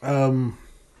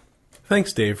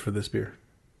 Thanks, Dave, for this beer.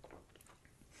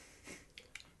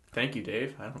 Thank you,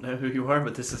 Dave. I don't know who you are,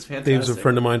 but this is fantastic. Dave's a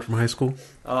friend of mine from high school.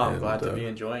 Oh, I'm glad to be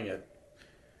enjoying it.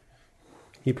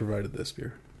 He provided this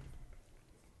beer.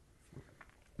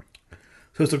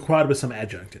 So it's a quad with some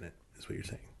adjunct in it, is what you're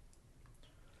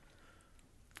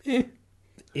saying.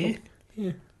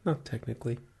 Not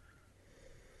technically.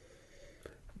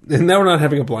 And now we're not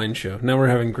having a blind show. Now we're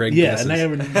having Greg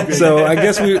guesses. So I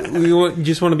guess we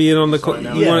just want to be in on the...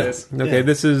 Okay,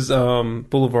 this is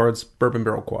Boulevard's Bourbon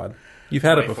Barrel Quad. You've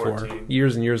had it before,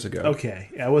 years and years ago. Okay,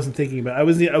 I wasn't thinking about... I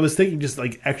was thinking just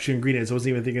like extra ingredients. I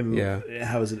wasn't even thinking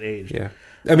how is it aged. Yeah.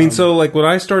 I mean, so like when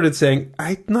I started saying,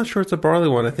 I'm not sure it's a barley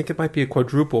one. I think it might be a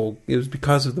quadruple. It was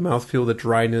because of the mouthfeel, the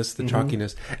dryness, the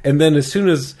chalkiness. And then as soon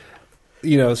as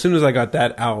I got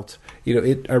that out,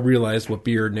 I realized what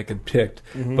beer Nick had picked.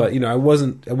 But, it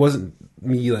wasn't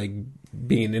me like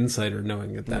being an insider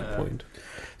knowing at that point.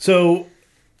 So,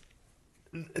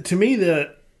 to me,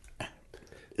 the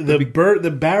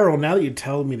barrel. Now that you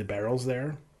tell me the barrel's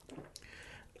there,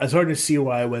 I'm starting to see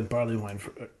why I went barley wine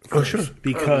first. Oh, sure.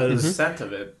 Because the scent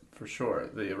of it, for sure,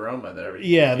 the aroma there.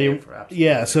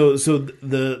 Yeah. So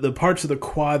the parts of the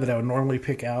quad that I would normally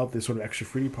pick out, the sort of extra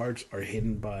fruity parts, are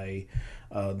hidden by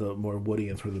the more woody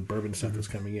and sort of the bourbon stuff that's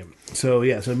coming in. So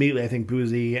yeah. So immediately I think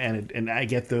boozy, and I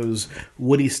get those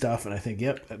woody stuff, and I think,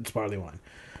 yep, that's barley wine.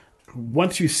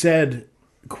 Once you said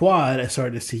quad, I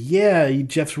started to see,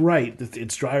 Jeff's right.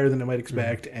 It's drier than I might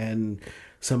expect, and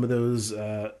some of those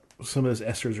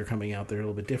esters are coming out. They're a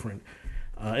little bit different.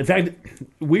 In fact,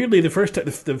 weirdly,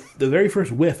 the very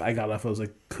first whiff I got off, I was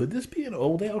like, could this be an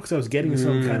old ale? Because I was getting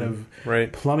some kind of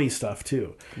plummy stuff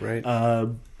too. Right.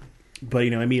 But I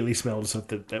immediately smelled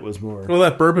something that was more. Well,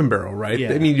 that bourbon barrel, right?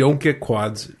 Yeah. I mean, you don't get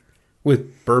quads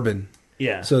with bourbon.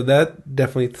 Yeah. So that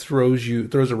definitely throws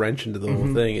a wrench into the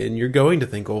whole thing, and you're going to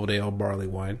think old ale barley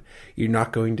wine. You're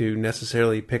not going to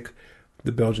necessarily pick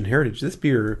the Belgian heritage. This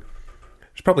beer,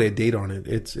 there's probably a date on it.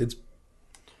 It's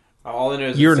all I know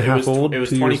is year and a half old. It was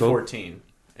 2014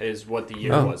 is what the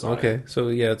year was on okay. it. So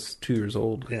yeah, it's 2 years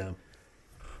old. Yeah.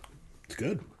 It's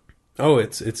good. Oh,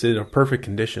 it's in a perfect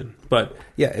condition. But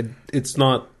yeah, it's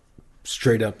not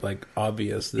straight up like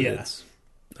obvious that it's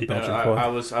a Belgian quad. I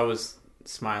was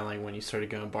smiling when you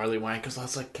started going barley wine because I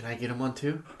was like, can I get him on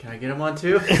too?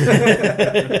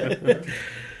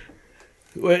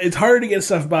 Well, it's harder to get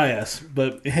stuff by us,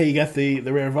 but hey, you got the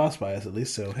Rare Voss by us at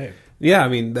least, so hey. Yeah, I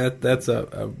mean that's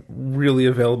a really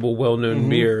available, well-known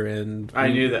beer, and I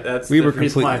knew that. That's the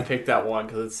reason why I picked that one,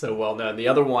 because it's so well known. The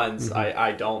other ones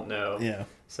I don't know. Yeah.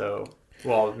 So,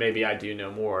 well, maybe I do know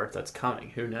more that's coming.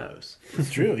 Who knows? It's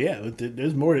true. Yeah,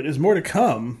 there's more. There's more to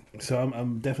come. So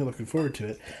I'm definitely looking forward to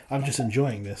it. I'm just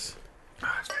enjoying this.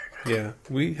 Oh, it's very good. Yeah,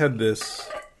 we had this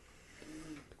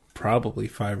probably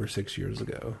 5 or 6 years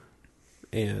ago,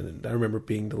 and I remember it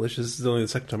being delicious. This is only the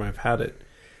second time I've had it,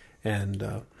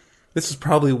 and this is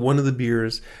probably one of the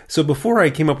beers. So before I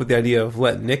came up with the idea of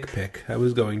let Nick pick, I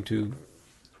was going to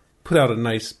put out a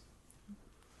nice,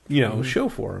 show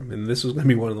for him, and this was going to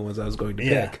be one of the ones I was going to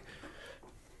pick.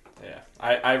 Yeah,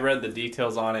 I read the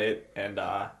details on it, and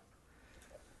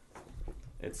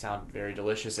it sounded very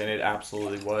delicious, and it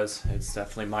absolutely was. It's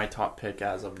definitely my top pick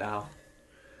as of now.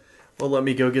 Well, let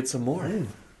me go get some more.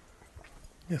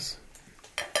 Yes.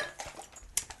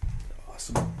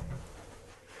 Awesome.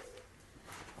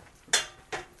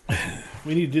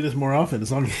 We need to do this more often,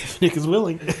 as long as Nick is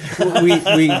willing.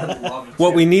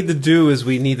 What we need to do is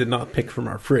we need to not pick from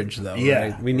our fridge, though.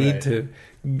 Yeah, right? We need to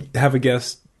have a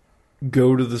guest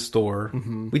go to the store.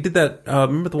 Mm-hmm. We did that.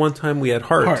 Remember the one time we had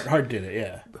Hart? Hart did it,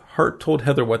 yeah. Hart told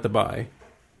Heather what to buy.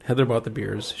 Heather bought the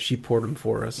beers. She poured them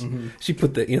for us. Mm-hmm. She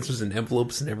put the answers in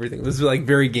envelopes and everything. This was like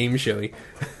very game showy.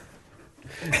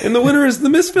 And the winner is the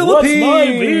Miss Philippines. What's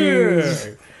my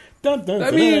beer? Dun, dun, dun.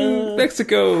 I mean,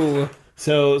 Mexico.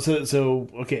 So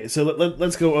okay. So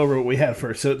let's go over what we had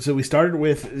first. So we started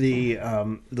with the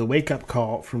wake up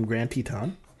call from Grand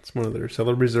Teton. It's one of their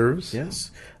cellar reserves.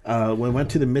 Yes. We went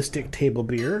to the Mystic Table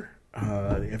Beer,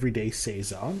 Everyday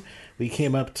Saison. We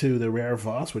came up to the Rare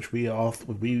Voss, which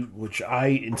I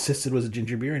insisted was a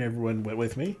ginger beer, and everyone went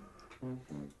with me.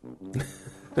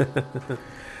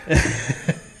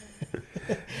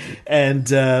 And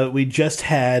we just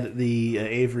had the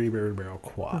Avery Bourbon Barrel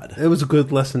Quad. It was a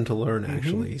good lesson to learn,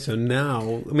 actually. Mm-hmm. So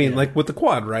now, I mean, like with the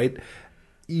quad, right?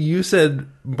 You said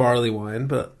barley wine,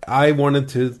 but I wanted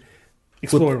to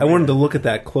explore. I wanted to look at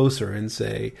that closer and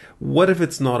say, what if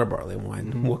it's not a barley wine?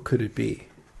 Mm-hmm. What could it be?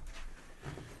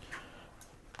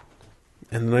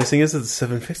 And the nice thing is, it's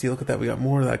 $7.50. Look at that. We got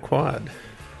more of that quad.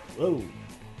 Whoa.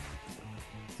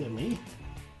 Is that me?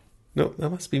 No, that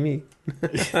must be me.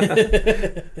 What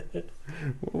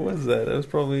was that? That was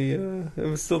probably, it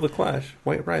was still the Clash.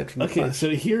 White Riot from the Clash. Okay, so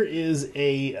here is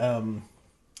a,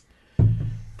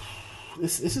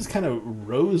 this is kind of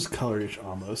rose-colorish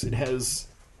almost.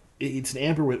 It's an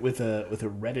amber with a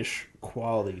reddish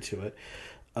quality to it.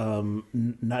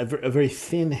 Not a very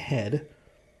thin head.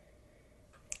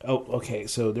 Oh, okay,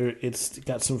 so it's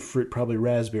got some fruit, probably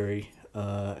raspberry,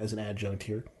 as an adjunct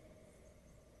here.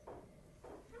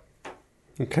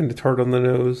 And kind of tart on the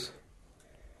nose.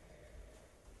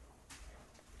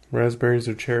 Raspberries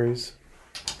or cherries.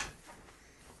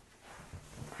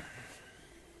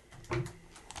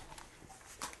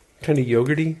 Kind of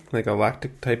yogurty, like a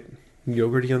lactic type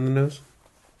yogurty on the nose.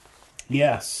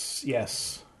 Yes.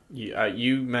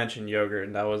 You mentioned yogurt,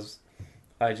 and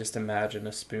I just imagine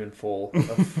a spoonful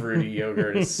of fruity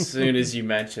yogurt as soon as you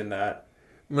mentioned that.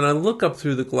 when I look up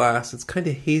through the glass, it's kind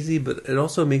of hazy, but it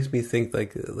also makes me think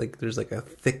like there's like a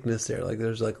thickness there, like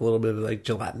there's like a little bit of like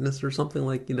gelatinous or something,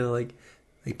 like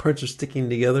like parts are sticking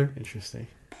together. Interesting.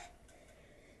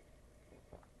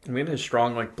 I'm getting a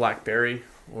strong like blackberry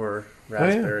or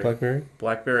raspberry. Oh, yeah. Blackberry.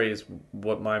 Blackberry is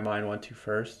what my mind went to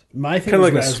first. My thing Kind of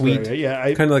is like a raspberry. sweet, Yeah,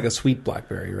 kind of like a sweet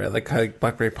blackberry, right? Like kind of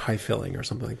blackberry pie filling or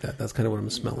something like that. That's kind of what I'm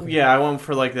smelling. Yeah, I went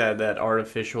for like that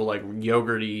artificial like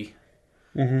yogurty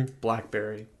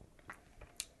blackberry.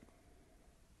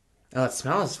 Oh, it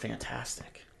smells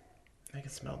fantastic. I can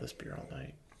smell this beer all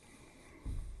night.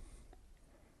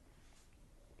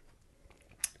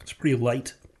 it's pretty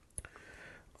light.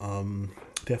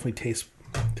 Definitely tastes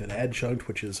an adjunct,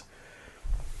 which is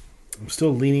I'm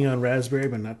still leaning on raspberry,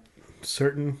 but not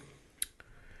certain.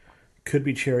 Could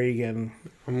be cherry again.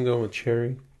 I'm going with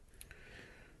cherry.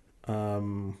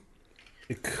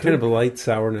 It could Kind of a light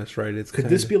sourness, right? It's Could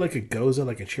this be like a goza,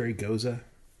 like a cherry goza?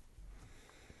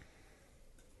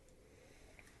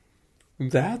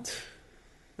 that?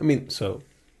 I mean, so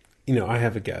I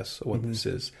have a guess of what this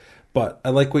is, but I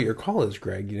like what your call is,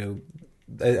 Greg.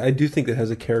 I do think it has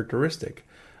a characteristic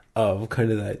of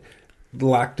kind of that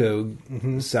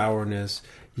lacto sourness.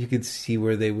 You could see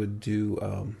where they would do.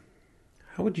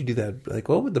 How would you do that? Like,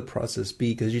 what would the process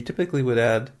be? Because you typically would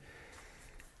add.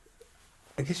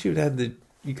 I guess you would add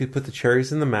you could put the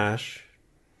cherries in the mash,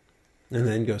 and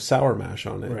then go sour mash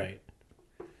on it. Right.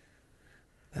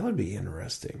 That would be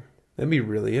interesting. That'd be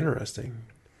really interesting.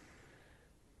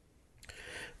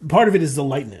 Part of it is the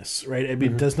lightness, right? I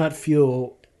mean, it does not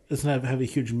have a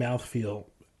huge mouth feel.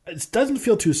 It doesn't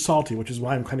feel too salty, which is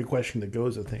why I'm kind of questioning the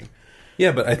goza thing.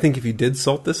 Yeah, but I think if you did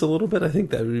salt this a little bit, I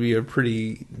think that would be a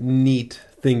pretty neat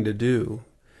thing to do.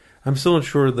 I'm still not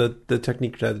sure that the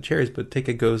technique to add the cherries, but take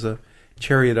a goza,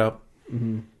 cherry it up.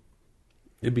 Mm-hmm.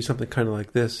 It'd be something kind of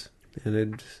like this.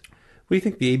 And what do you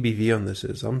think the ABV on this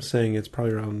is? I'm saying it's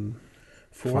probably around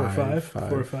 4 or 5.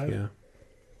 4 or 5. Yeah.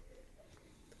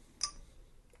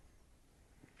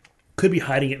 Could be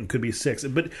hiding it and could be 6,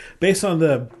 but based on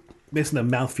the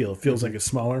mouthfeel, it feels like it's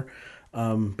smaller.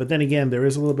 But then again, there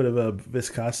is a little bit of a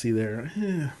viscosity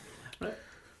there.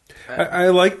 I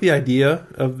like the idea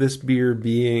of this beer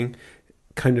being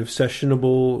kind of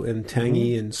sessionable and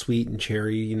tangy and sweet and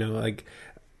cherry. Like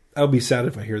I'll be sad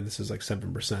if I hear this is like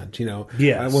 7%.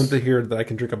 Yes. I want to hear that I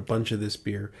can drink a bunch of this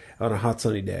beer on a hot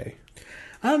sunny day.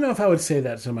 I don't know if I would say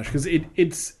that so much because it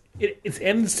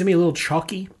ends to me a little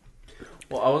chalky.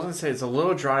 Well, I was gonna say it's a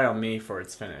little dry on me for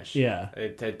its finish. Yeah,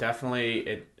 it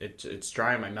definitely it's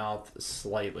dry in my mouth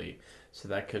slightly, so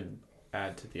that could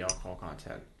add to the alcohol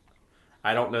content.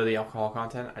 I don't know the alcohol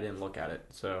content. I didn't look at it,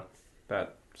 so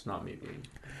that's not me being.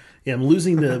 Yeah, I'm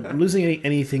losing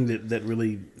anything that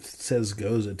really says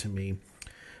goza to me.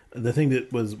 The thing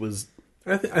that was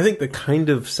I think the kind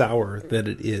of sour that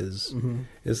it is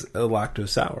a lactose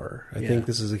sour. I think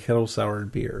this is a kettle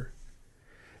soured beer.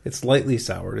 It's lightly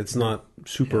soured. It's not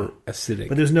super acidic.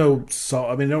 But there's no salt.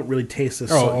 I mean, I don't really taste the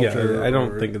salt. I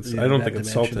don't think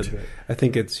it's salted. I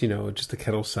think it's just a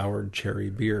kettle soured cherry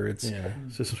beer. It's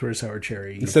just some sort of sour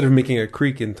cherry. Instead of making a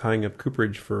creek and tying up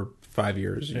cooperage for 5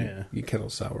 years, you kettle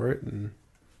sour it. And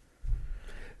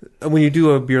when you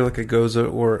do a beer like a Goza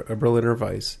or a Berliner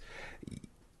Weiss,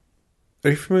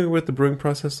 are you familiar with the brewing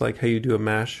process? Like how you do a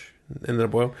mash and then a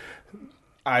boil?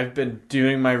 I've been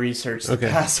doing my research the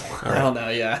past while now,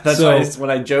 yeah. That's why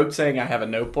when I joke saying I have a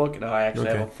notebook, no, I actually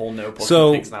have a full notebook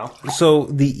of things now. So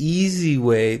the easy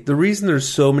way, the reason there's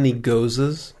so many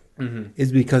Gozas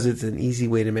is because it's an easy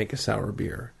way to make a sour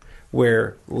beer,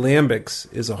 where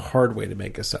Lambics is a hard way to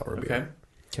make a sour beer.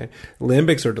 Okay.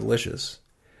 Lambics are delicious,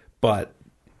 but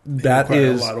that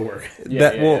is a lot of work.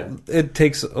 It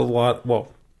takes a lot,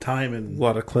 time and a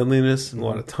lot of cleanliness and a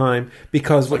lot of time,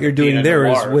 because what you're doing there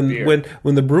is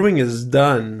when the brewing is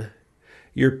done,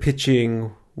 you're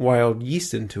pitching wild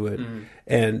yeast into it,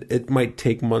 and it might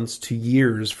take months to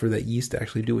years for that yeast to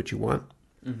actually do what you want.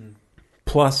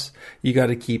 Plus, you got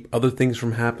to keep other things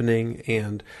from happening,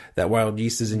 and that wild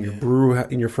yeast is in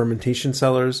your fermentation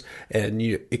cellars, and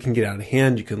it can get out of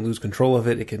hand. You can lose control of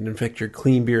it. It can infect your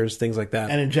clean beers, things like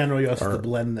that. And in general, you also have to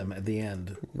blend them at the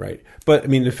end. Right. But, I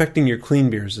mean, affecting your clean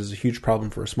beers is a huge problem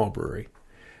for a small brewery,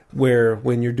 where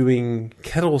when you're doing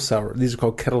kettle sour, these are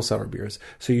called kettle sour beers.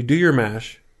 So you do your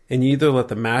mash, and you either let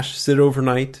the mash sit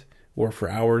overnight or for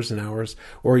hours and hours,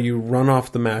 or you run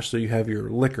off the mash so you have your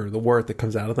liquor, the wort that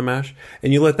comes out of the mash,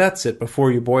 and you let that sit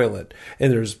before you boil it. And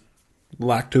there's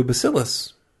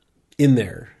lactobacillus in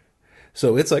there.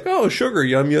 So it's like, oh, sugar,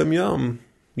 yum, yum, yum.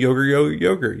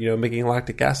 Yogurt, making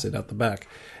lactic acid out the back.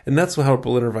 And that's how a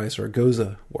Berliner Weiss or a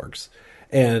Goza works.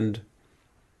 And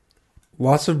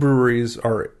lots of breweries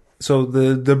are. So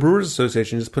the Brewers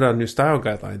Association just put out new style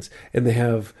guidelines, and they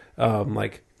have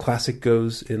like classic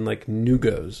goes and like new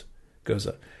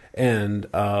goza, and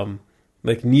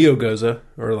like neo goza,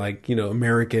 or like, you know,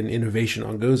 American innovation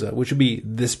on goza, which would be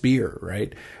this beer,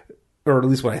 right? Or at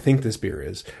least what I think this beer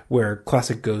is, where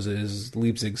classic goza is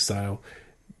Leipzig style,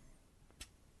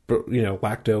 but, you know,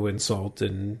 lacto and salt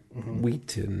and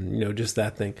wheat and, you know, just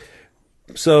that thing.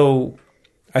 So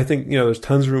I think, you know, there's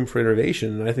tons of room for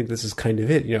innovation, and I think this is kind of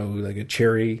it, you know, like a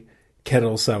cherry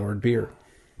kettle soured beer.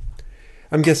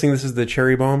 I'm guessing this is the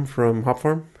Cherry Bomb from Hop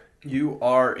Farm? You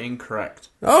are incorrect.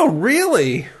 Oh,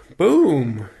 really?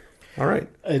 Boom. All right.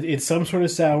 It's some sort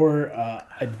of sour.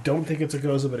 I don't think it's a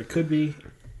goza, but it could be.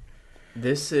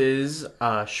 This is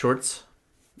Shorts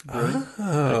Brewing,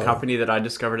 a company that I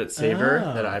discovered at Savor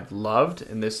that I've loved,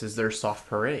 and this is their Soft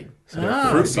Parade.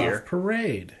 So Soft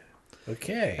Parade.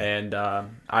 Okay. And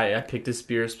I picked this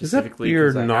beer Is that specifically beer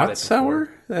because I had not it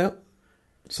sour? before.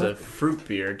 It's a fruit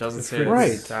beer. It doesn't say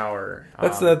right. it's sour.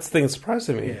 That's the thing that surprised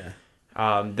me.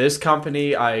 Yeah. This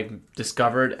company I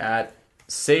discovered at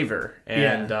Savor,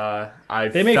 and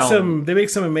they make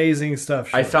some amazing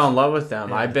stuff. I fell in love with them.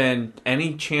 Yeah.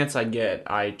 Any chance I get,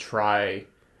 I try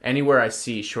anywhere I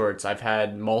see Shorts. I've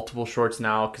had multiple Shorts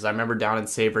now, because I remember down in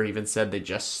Savor even said they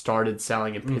just started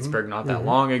selling in Pittsburgh not that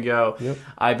long ago. Yep.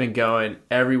 I've been going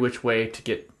every which way to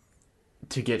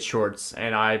get Shorts,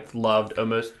 and I've loved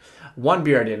almost one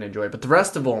beer I didn't enjoy, but the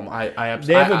rest of them I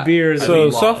absolutely. They have a beer. So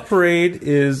Soft Parade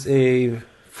is a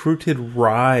fruited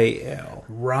rye ale.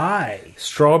 Rye.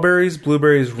 Strawberries,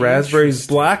 blueberries, raspberries,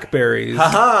 blackberries.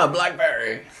 Haha,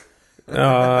 blackberry.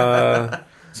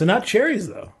 So not cherries,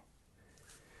 though.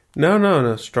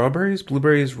 No. Strawberries,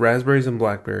 blueberries, raspberries, and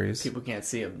blackberries. People can't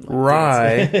see them.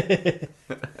 Rye.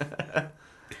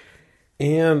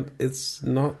 And it's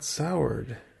not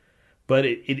soured. But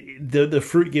the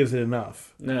fruit gives it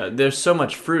enough. No, there's so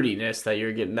much fruitiness that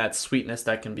you're getting that sweetness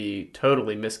that can be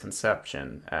totally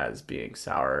misconception as being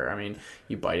sour. I mean,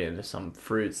 you bite into some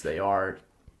fruits, they are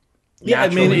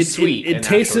naturally sweet. It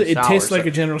tastes like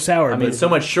a general sour. I mean, so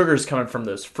much sugar's coming from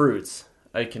those fruits,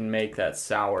 it can make that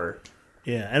sour.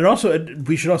 Yeah, and also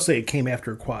we should also say it came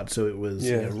after a quad, so it was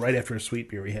right after a sweet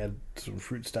beer. We had some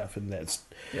fruit stuff, and that's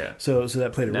So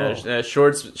that played a role.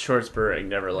 Shorts Brewing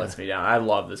never lets me down. I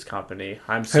love this company.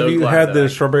 I'm so. Have you glad had the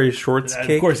strawberry shorts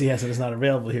cake? Of course, he hasn't. It's not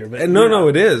available here, but no,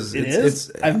 it is. It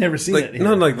is. I've never seen it. Here.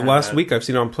 No, like the last week, I've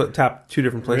seen it on tap 2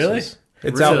 different places. Really?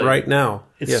 It's out right now.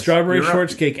 It's strawberry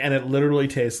shorts cake, and it literally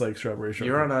tastes like strawberry shorts.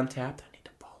 You're on Untappd.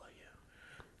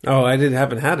 Oh,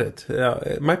 haven't had it.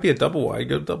 It might be a double wide.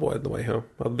 Go double wide on the way home.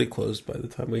 I'll be closed by the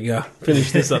time we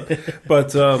finish this up.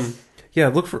 But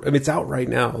look for. I mean, it's out right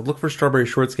now. Look for strawberry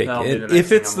shorts cake.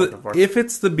 If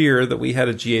it's the beer that we had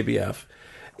at GABF,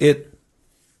 it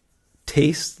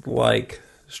tastes like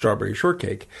strawberry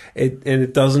shortcake. And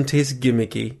it doesn't taste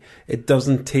gimmicky. It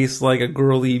doesn't taste like a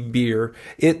girly beer.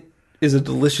 It is a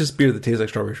delicious beer that tastes like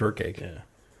strawberry shortcake. Yeah.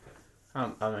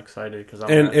 I'm excited because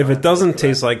if it doesn't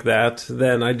taste like that,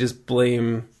 then I just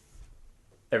blame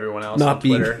everyone else not on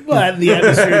Twitter. Well, the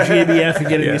atmosphere of GABF and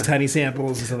getting these tiny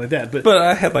samples and stuff like that. But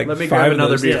I had like 5 of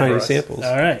those tiny samples.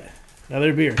 All right,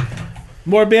 another beer,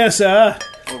 more beer, sir.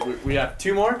 We have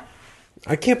 2 more.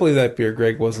 I can't believe that beer,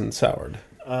 Greg, wasn't soured.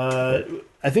 I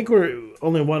think we're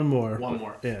only one more. One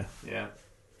more. Yeah.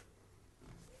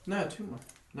 No, 2 more.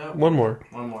 No. One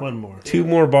more. 2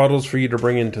 more bottles for you to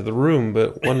bring into the room,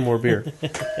 but 1 more beer.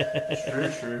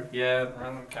 True. Yeah,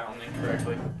 I'm counting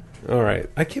incorrectly. All right.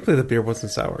 I can't believe the beer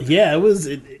wasn't sour. Yeah, it was.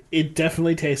 It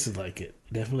definitely tasted like it.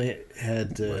 Definitely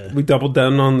had. We doubled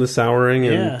down on the souring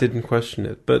and didn't question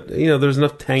it. But, there's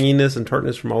enough tanginess and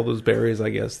tartness from all those berries,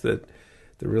 I guess, that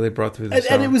really brought through the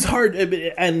sour. And it was hard.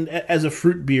 And as a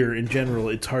fruit beer in general,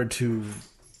 it's hard to...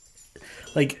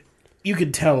 Like... You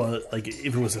could tell, if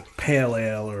it was a pale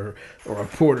ale or a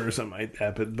porter or something like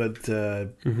that, but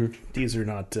these are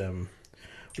not. We're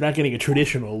not getting a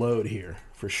traditional load here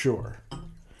for sure.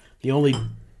 The only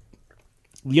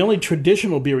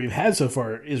traditional beer we've had so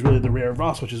far is really the Rare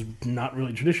Voss, which is not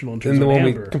really traditional in terms of amber.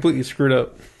 And the one we completely screwed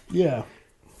up. Yeah,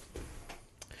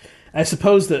 I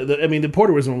suppose the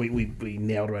porter was the one we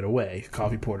nailed right away.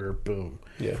 Coffee porter, boom.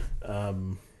 Yeah.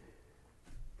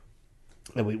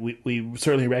 And we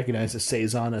certainly recognize the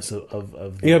saisonness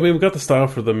of we've got the style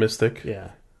for the Mystic.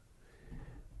 Yeah.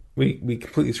 We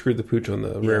completely screwed the pooch on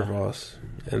the Rare Voss.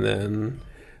 And then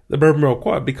the Bourbon Barrel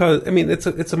Quad, because,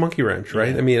 it's a monkey wrench,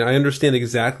 right? Yeah. I understand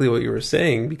exactly what you were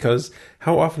saying, because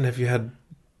how often have you had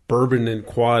bourbon and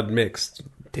quad mixed?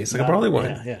 It tastes like a barley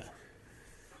wine. Yeah.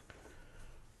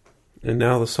 And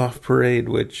now the Soft Parade,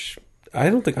 which I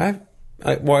don't think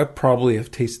I probably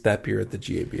have tasted that beer at the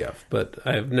GABF, but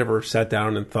I've never sat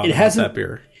down and thought It about hasn't- that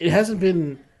beer. It hasn't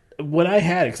been when I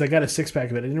had it because I got a 6-pack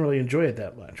of it. I didn't really enjoy it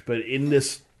that much, but in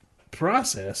this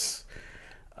process,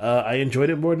 I enjoyed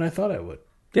it more than I thought I would.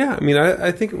 Yeah, I mean,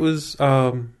 I think it was.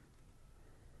 I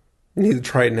need to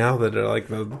try it now that like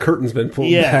the curtain's been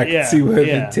pulled back. Yeah, See what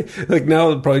yeah. like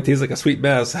now it probably tastes like a sweet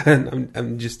mess. And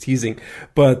I'm just teasing,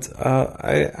 but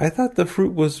I thought the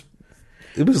fruit was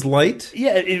light.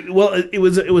 Yeah, it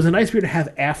was a nice beer to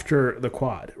have after the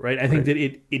quad, right? I think that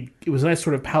it was a nice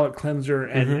sort of palate cleanser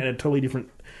and a totally different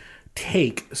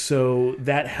take, so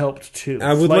that helped too.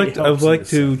 I would like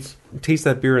to sense. taste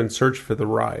that beer and search for the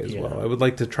rye as Yeah. well. I would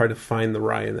like to try to find the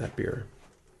rye in that beer.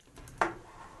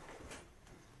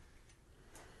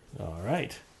 All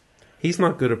right. He's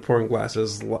not good at pouring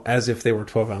glasses as if they were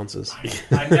 12 ounces.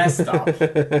 I messed up.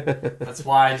 That's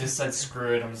why I just said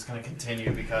screw it. I'm just going to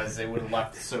continue because it would have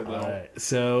left so well. All right.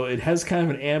 So it has kind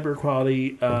of an amber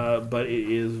quality, but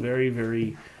it is very,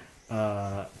 very.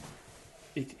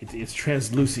 It's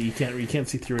translucent. You can't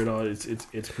see through it all.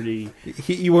 It's pretty.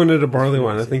 You wanted a barley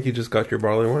wine. I think you just got your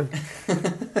barley wine.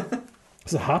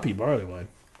 It's a hoppy barley wine.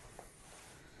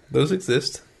 Those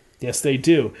exist. Yes, they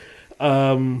do.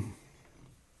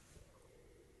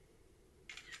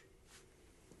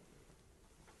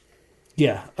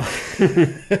 Yeah.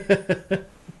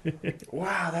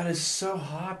 Wow, that is so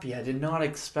hoppy. I did not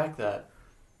expect that.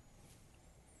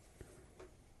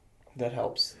 That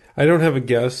helps. I don't have a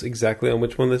guess exactly on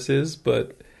which one this is,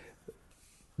 but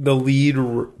the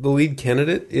lead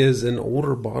candidate is an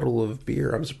older bottle of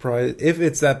beer. I'm surprised if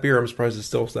it's that beer. I'm surprised it's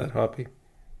still that hoppy.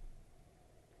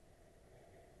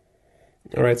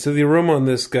 All right, so the aroma on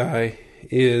this guy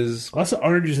is Lots of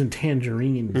oranges and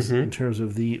tangerines in terms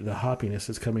of the hoppiness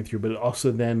that's coming through, but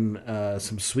also then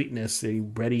some sweetness, a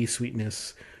bready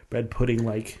sweetness, bread pudding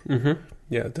like.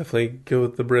 yeah, definitely go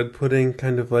with the bread pudding,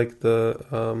 kind of like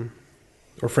the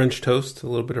or French toast, a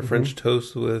little bit of French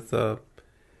toast with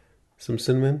some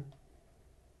cinnamon.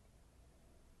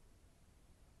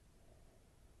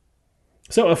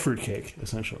 So a fruitcake,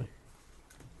 essentially.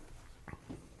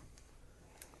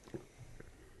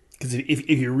 Because if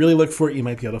you really look for it, you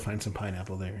might be able to find some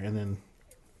pineapple there, and then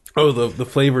Oh, the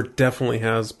flavor definitely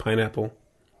has pineapple,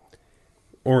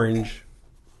 orange,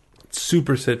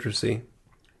 super citrusy,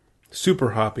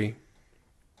 super hoppy,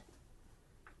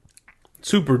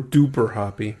 super duper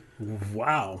hoppy.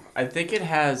 wow, I think it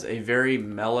has a very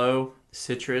mellow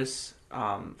citrus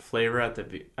flavor at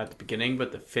the beginning,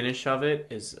 but the finish of it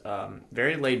is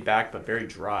very laid back but very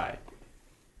dry.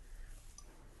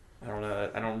 I don't know.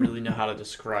 I don't really know how to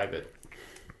describe it.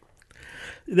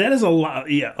 that is a lot.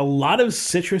 Yeah, a lot of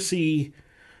citrusy,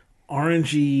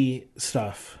 orangey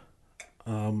stuff,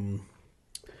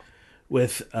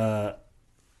 with a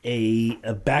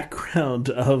background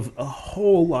of a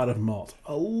whole lot of malt,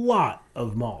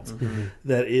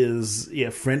 that is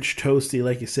French toasty,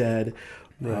 like you said.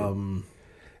 Right. I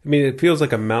mean, it feels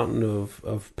like a mountain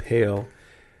of pale.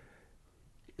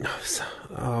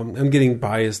 I'm getting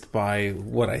biased by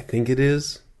what I think it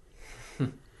is.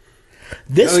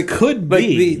 This could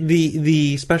be like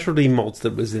the specialty malts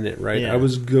that was in it, right? Yeah. I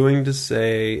was going to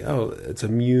say, oh, it's a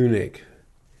Munich,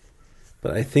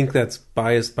 but I think that's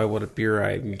biased by what a beer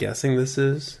I'm guessing this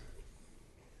is.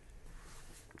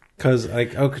 Because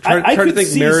like, okay, try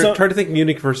to think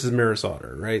Munich versus Maris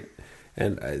Otter, right?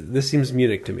 And this seems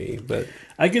Munich to me, but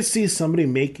I could see somebody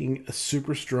making a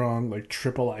super strong like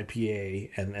triple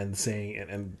IPA and saying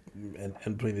and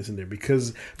putting this in there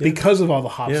because of all the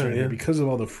hops that are in there, because of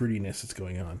all the fruitiness that's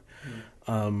going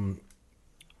on.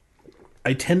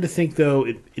 I tend to think though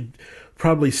it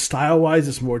probably style wise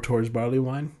it's more towards barley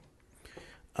wine,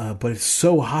 but it's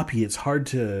so hoppy it's hard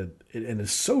to and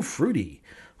it's so fruity.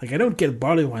 Like I don't get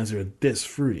barley wines that are this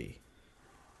fruity.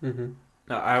 Mm-hmm.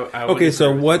 No, I would okay,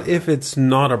 so agree with what that. if it's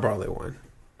not a barley wine,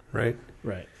 right?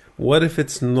 Right. What if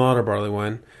it's not a barley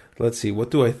wine? Let's see.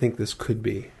 What do I think this could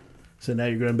be? So now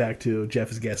you're going back to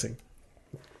Jeff is guessing.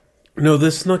 No,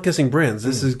 this is not guessing brands.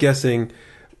 This is guessing.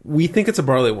 We think it's a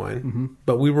barley wine,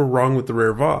 but we were wrong with the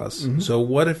Rare Vos. So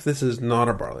what if this is not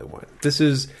a barley wine? This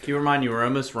is Keep in mind, you were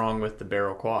almost wrong with the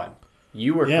Barrel Quad.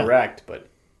 You were Yeah. correct, but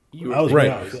you were I was thinking-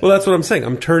 right. Well, that's what I'm saying.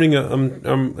 I'm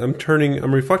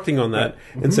reflecting on that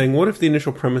and saying, what if the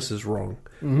initial premise is wrong?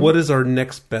 What is our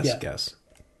next best guess?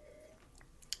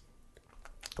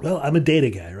 Well, I'm a data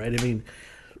guy, right? I mean,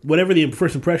 whatever the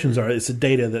first impressions are, it's the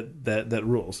data that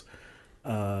rules.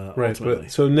 Right. Ultimately.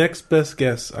 But, so next best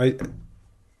guess,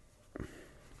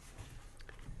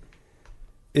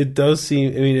 it does seem.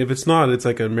 I mean, if it's not, it's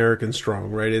like an American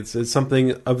Strong, right? It's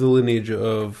something of the lineage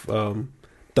of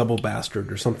Double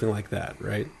Bastard or something like that,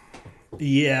 right?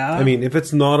 Yeah. I mean, if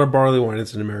it's not a barley wine,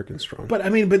 it's an American strong. But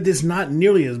it's not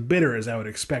nearly as bitter as I would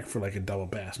expect for like a double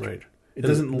bastard. Right. It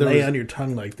doesn't lay on your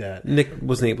tongue like that. Nick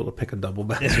wasn't able to pick a double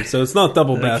bastard, so it's not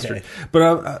double bastard.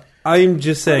 But I'm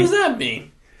just saying. What does that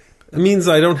mean? It means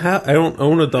I don't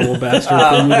own a double bastard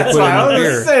for me to That's put why I in was the going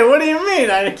beer. to say, what do you mean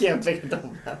I can't pick a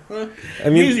double bastard? I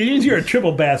mean, It means you're a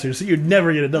triple bastard, so you'd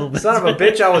never get a double bastard. Son of a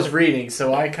bitch, I was reading,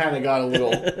 so I kind of got a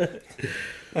little...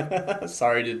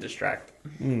 Sorry to distract.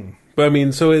 but I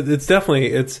mean, so it's definitely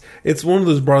it's one of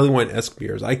those barley wine-esque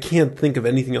beers. I can't think of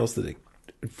anything else that it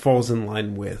falls in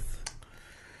line with.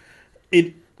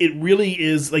 It really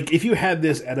is, like, if you had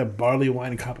this at a barley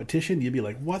wine competition, you'd be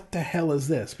like, what the hell is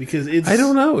this? Because it's... I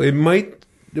don't know. It might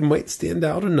stand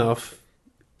out enough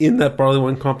in that barley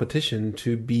wine competition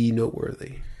to be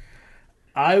noteworthy.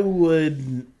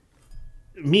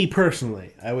 Me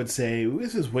personally, I would say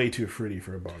this is way too fruity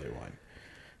for a barley wine.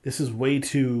 This is way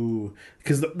too...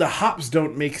 Because the hops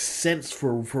don't make sense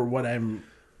for what I'm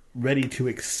ready to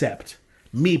accept,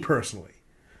 me personally,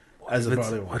 as a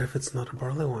barley wine. What if it's not a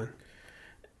barley wine?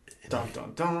 Dun,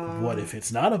 dun, dun. What if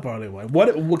it's not a barley wine? What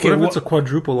if It's a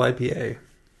quadruple IPA?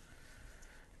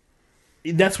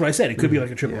 That's what I said. It could be like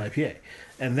a triple IPA.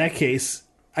 And in that case,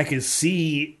 I could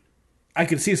see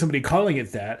somebody calling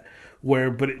it that.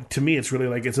 To me, it's really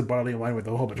like it's a barley wine with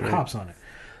a whole bunch of hops on it.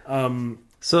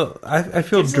 So I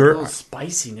feel Gives it a little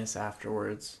spiciness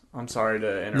afterwards. I'm sorry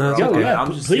to interrupt. No, it's okay.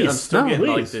 I'm Please. still getting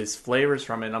like Please. these flavors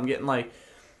from it. I'm getting like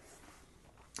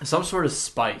some sort of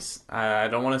spice. I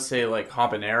don't want to say like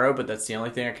habanero, but that's the only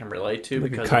thing I can relate to Like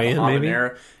a because cayenne, of the maybe?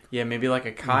 habanero. Yeah, maybe like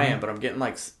a cayenne, but I'm getting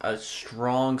like a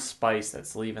strong spice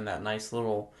that's leaving that nice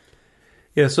little.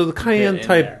 Yeah, so the cayenne in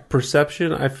type there.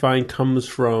 perception I find comes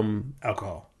from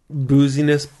Alcohol.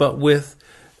 booziness, but with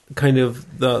kind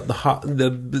of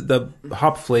the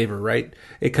hop flavor, right?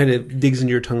 It kind of digs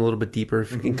into your tongue a little bit deeper.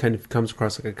 It kind of comes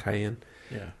across like a cayenne.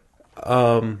 Yeah.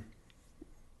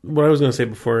 What I was going to say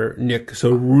before Nick so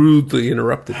rudely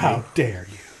interrupted me. How dare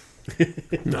you?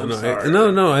 No, sorry.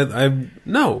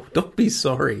 no, don't be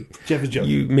sorry. Jeff is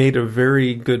joking. You made a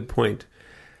very good point.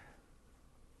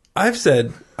 I've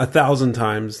said 1,000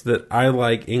 times that I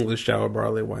like English style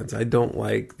barley wines. I don't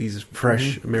like these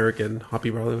fresh American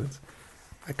hoppy barley wines.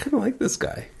 I kind of like this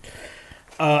guy.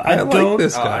 I like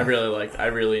this guy. I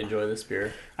really enjoy this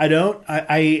beer. I don't.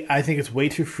 I think it's way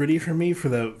too fruity for me for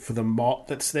the malt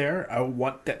that's there. I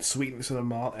want that sweetness of the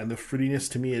malt, and the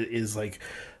fruitiness to me is like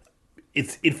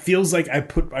it feels like I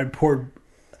poured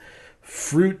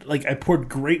fruit, like I poured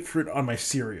grapefruit on my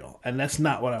cereal, and that's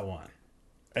not what I want.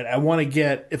 And I want to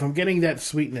get, if I'm getting that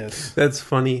sweetness. That's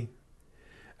funny.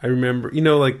 I remember,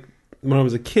 like when I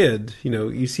was a kid,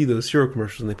 you see those cereal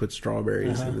commercials and they put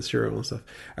strawberries in the cereal and stuff.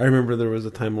 I remember there was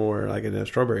a time where I didn't have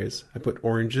strawberries. I put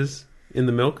oranges in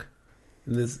the milk.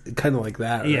 And this kind of like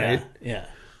that, right? Yeah.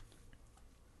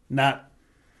 Not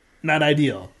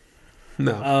ideal.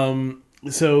 No.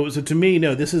 So to me,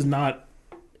 no, this is not.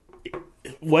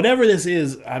 Whatever this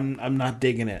is, I'm not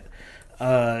digging it,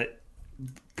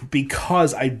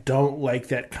 because I don't like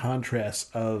that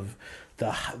contrast of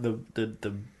the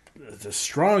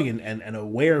strong and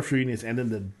aware fruitiness, and then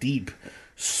the deep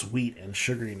sweet and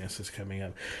sugariness is coming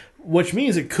up, which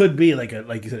means it could be like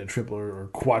you said, a triple or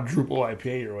quadruple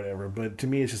IPA or whatever. But to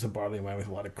me, it's just a barley wine with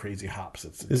a lot of crazy hops.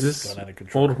 It's Is this gone out of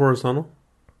control. Old Horizontal?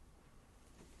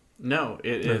 No,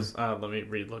 it is. Let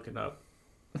me look it up.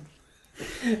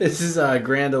 This is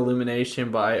Grand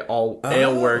Illumination by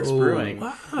Aleworks Brewing.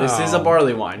 Wow. This is a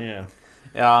barley wine. Yeah.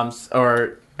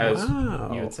 Or as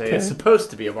Wow, you would say, okay. it's supposed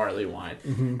to be a barley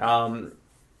wine.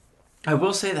 I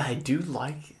will say that I do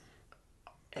like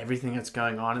everything that's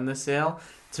going on in this ale.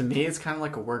 To me, it's kind of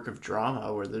like a work of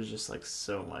drama where there's just like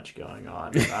so much going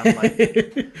on. I'm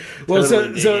like, Well,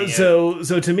 totally digging it.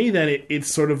 so to me, then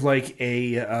it's sort of like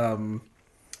a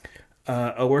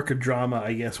work of drama,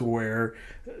 I guess, where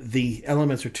the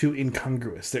elements are too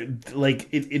incongruous. They're like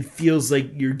it feels like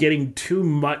you're getting too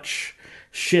much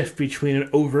shift between an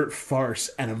overt farce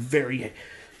and a very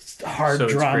hard So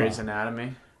it's drama. Grey's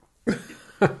Anatomy.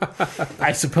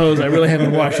 I suppose I really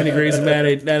haven't watched any Grey's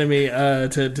Anatomy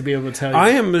to be able to tell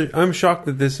you. I'm shocked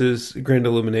that this is Grand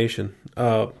Illumination.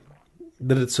 That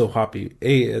it's so hoppy.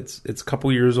 A, it's a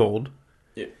couple years old.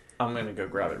 Yeah, I'm gonna go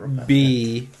grab it real fast.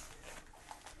 B,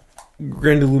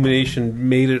 Grand Illumination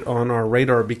made it on our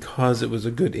radar because it was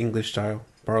a good English style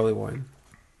barley wine.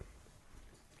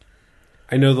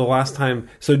 I know the last time,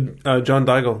 John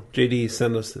Daigle, JD,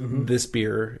 sent us this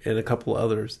beer and a couple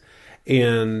others,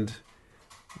 and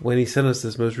when he sent us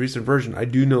this most recent version, I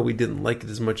do know we didn't like it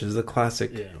as much as the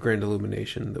classic Grand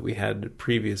Illumination that we had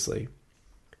previously.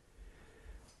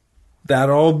 That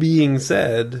all being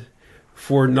said,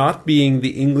 for not being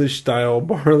the English style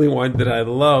barley wine that I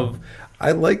love.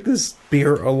 I like this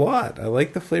beer a lot. I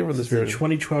like the flavor of this beer.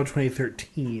 2012,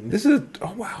 2013. This is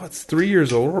it's 3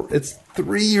 years old. It's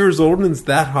 3 years old and it's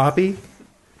that hoppy.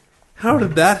 How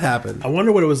did that happen? I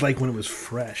wonder what it was like when it was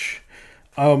fresh.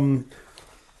 How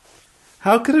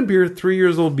could a beer 3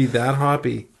 years old be that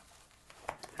hoppy?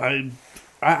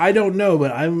 I don't know,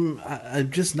 but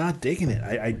I'm just not digging it.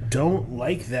 I don't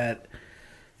like that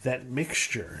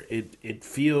mixture. It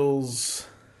feels.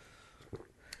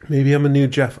 Maybe I'm a new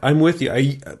Jeff. I'm with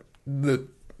you.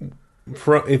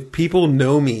 If people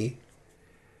know me,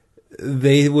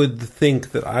 they would think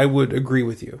that I would agree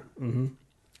with you. Mm-hmm.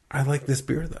 I like this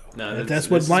beer though. No, that's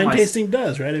what blind tasting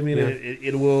does, right? I mean,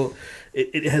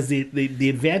 it has the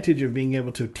advantage of being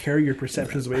able to tear your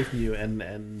perceptions away from you,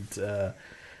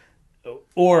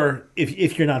 or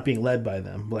if you're not being led by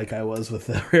them, like I was with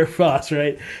the Rare Foss,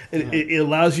 right? It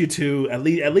allows you to at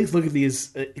least look at these,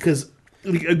 because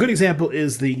a good example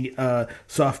is the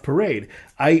Soft Parade.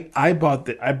 I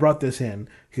brought this in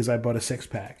because I bought a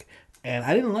 6-pack, and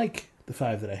I didn't like the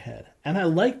 5 that I had, and I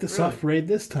liked the Soft Parade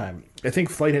this time. I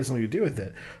think flight had something to do with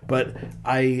it, but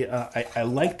I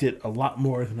liked it a lot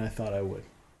more than I thought I would.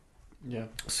 Yeah.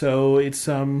 So it's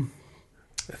I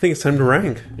think it's time to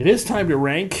rank. It is time to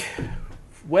rank.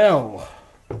 Well.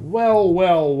 I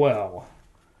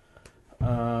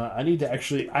need to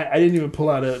actually. I didn't even pull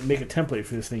out make a template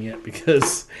for this thing yet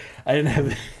because I didn't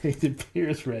have any of the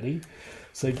beers ready.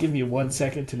 So give me 1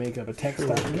 second to make up a text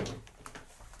document.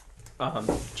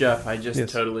 Jeff, I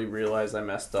just totally realized I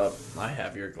messed up. I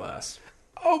have your glass.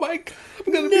 Oh my God!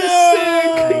 I'm gonna be sick.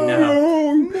 I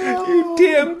know. No, you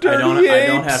damn dirty I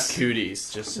don't have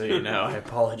cooties. Just so you know, I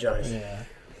apologize. Yeah.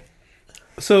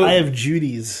 So I have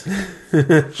Judy's.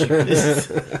 I'm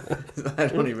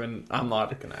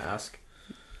not gonna ask.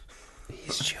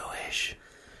 He's Jewish.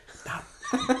 Not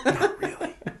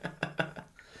really.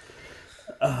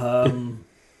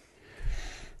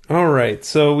 All right,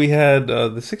 so we had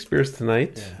the 6 beers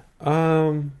tonight.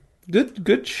 Yeah.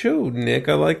 Good show, Nick.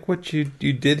 I like what you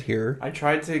did here. I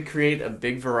tried to create a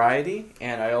big variety,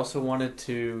 and I also wanted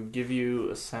to give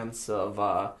you a sense of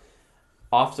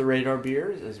off the radar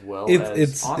beers as well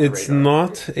as on the it's radar.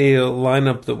 Not a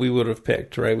lineup that we would have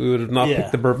picked, right? We would have not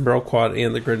picked the Bourbon Barrel Quad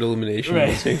and the Grand Illumination in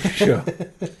the same show.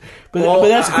 But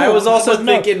that's cool. I was also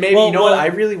thinking maybe what? I I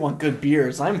really want good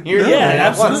beers. I'm here.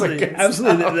 absolutely.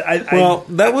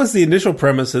 That was the initial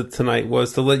premise of tonight,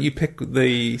 was to let you pick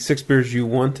the 6 beers you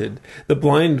wanted. The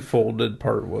blindfolded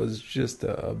part was just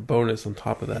a bonus on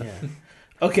top of that. Yeah.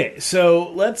 Okay,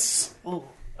 so let's. All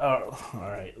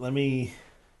right, let me.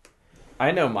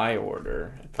 I know my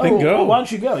order. Go. Why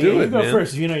don't you go? Do you it, go man.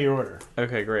 first if you know your order.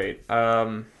 Okay, great.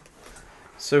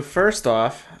 So first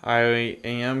off, I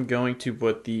am going to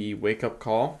put the Wake Up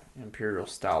Call Imperial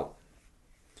Stout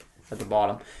at the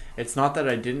bottom. It's not that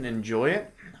I didn't enjoy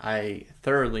it. I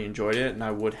thoroughly enjoyed it, and I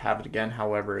would have it again.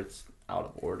 However, it's out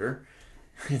of order.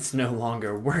 It's no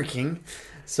longer working,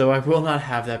 so I will not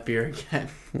have that beer again.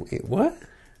 Wait, what?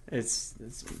 It's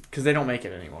because they don't make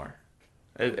it anymore.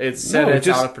 It's said it's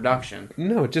out of production.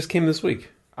 No, it just came this week.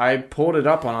 I pulled it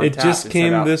up on Untappd. It just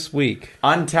came this week.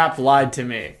 Untappd lied to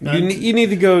me. You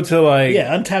need to go to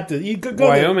Untappd. You go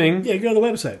Wyoming. Go to the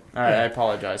website. All right, I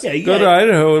apologize. Yeah, go to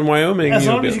Idaho and Wyoming. As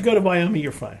long as you go to Wyoming,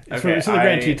 you're fine. It's in the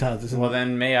Grand Tetons. Well,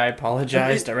 then may I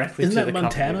apologize directly to the Montana?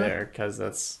 company there, because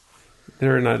that's...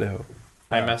 They're in Idaho.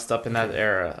 I messed up in that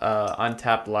era.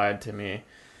 Untappd lied to me.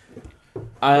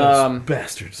 Those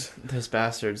bastards. Those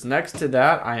bastards. Next to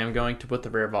that, I am going to put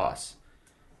the Rare Voss.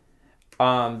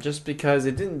 Just because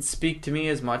it didn't speak to me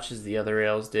as much as the other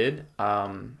ales did. I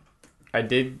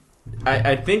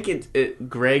think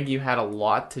Greg, you had a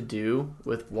lot to do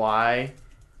with why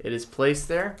it is placed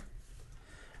there.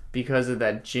 Because of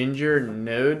that ginger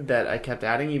node that I kept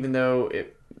adding, even though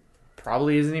it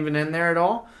probably isn't even in there at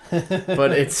all.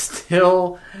 But it's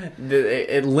still,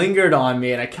 it lingered on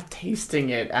me, and I kept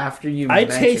tasting it after you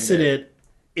mentioned it. I tasted it.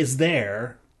 It's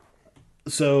there.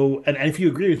 So, and if you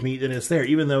agree with me, then it's there.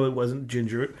 Even though it wasn't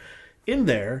ginger in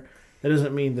there, that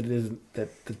doesn't mean that it isn't, that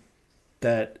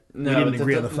we didn't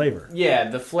agree on the flavor. Yeah,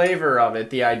 the flavor of it,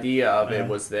 the idea of it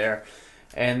was there.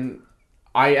 And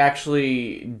I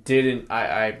actually didn't,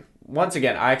 once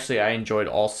again, I enjoyed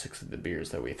all 6 of the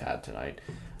beers that we've had tonight.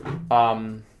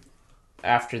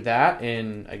 After that,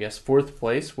 in, I guess, 4th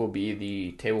place will be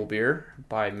the Table Beer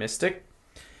by Mystic.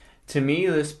 To me,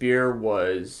 this beer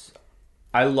was...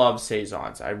 I love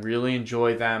Saisons. I really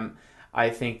enjoy them.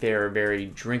 I think they're a very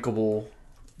drinkable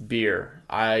beer.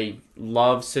 I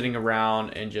love sitting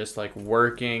around and just, like,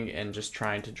 working and just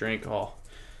trying to drink.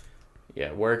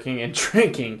 Yeah, working and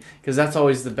drinking, because that's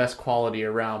always the best quality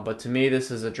around. But to me, this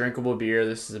is a drinkable beer.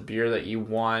 This is a beer that you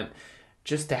want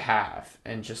just to have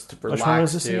and just to relax. Which one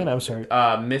was this again? I'm sorry.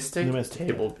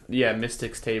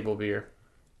 Mystic's Table beer.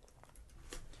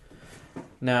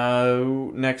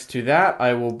 Now, next to that,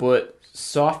 I will put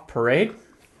Soft Parade.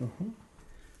 Mm-hmm.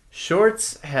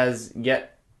 Shorts has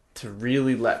yet to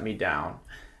really let me down.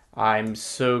 I'm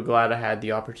so glad I had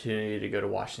the opportunity to go to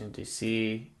Washington,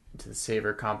 D.C., to the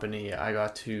Savor Company. I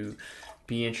got to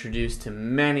be introduced to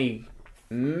many,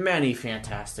 many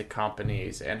fantastic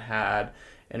companies and had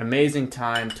an amazing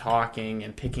time talking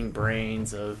and picking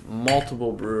brains of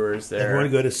multiple brewers there.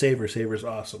 Everyone go to Savor. Savor's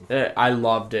awesome. I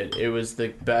loved it. It was the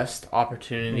best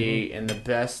opportunity and the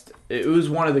best... It was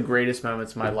one of the greatest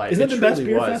moments of my life. Isn't that the best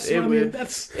beer was. festival? It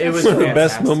was one of the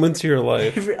best moments of your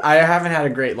life. I haven't had a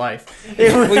great life.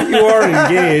 Well, you are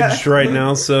engaged right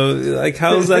now, so like,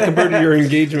 how does that compare to your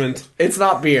engagement? It's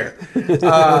not beer, and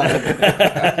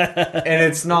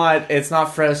it's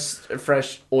not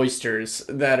fresh oysters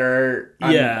that are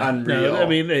unreal. No, I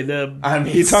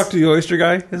mean, you talked to the oyster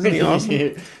guy, isn't he awesome?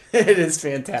 It is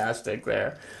fantastic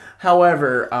there.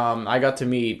 However, I got to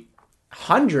meet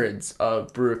hundreds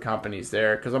of brewer companies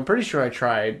there because I'm pretty sure I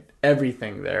tried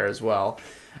everything there as well.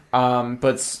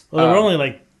 But there were only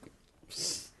like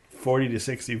 40 to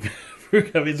 60 brewer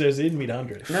companies there, so you didn't meet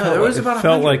hundreds. No, there was about 100.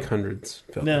 Felt like hundreds.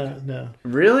 No.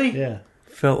 Really? Yeah.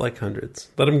 Felt like hundreds.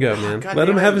 Let him go, man. God Let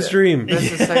him have his dream.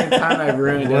 That's the second time I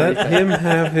ruined Let everything. him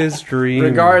have his dream.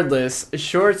 Regardless,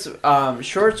 Shorts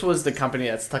was the company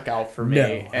that stuck out for me,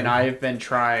 No. and I've been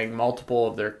trying multiple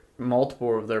of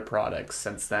their products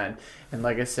since then. And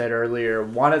like I said earlier,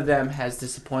 one of them has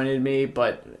disappointed me,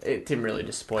 but it didn't really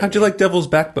disappoint me. How'd you like Devil's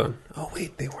Backbone? Oh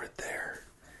wait, they weren't there.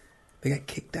 They got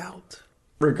kicked out.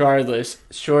 Regardless,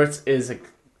 Shorts is a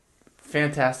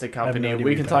fantastic company. no idea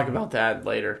We what can you're talk talking about that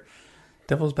later.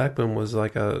 Devil's Backbone was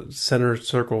like a center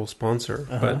circle sponsor,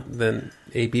 but then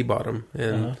AB bought them,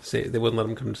 and they wouldn't let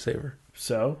him come to Savor.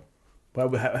 So, how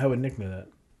would Nick know that?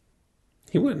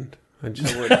 He wouldn't.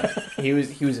 He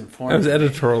was informed. I was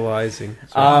editorializing.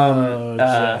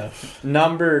 Jeff.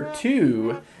 Number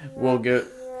 2 will go.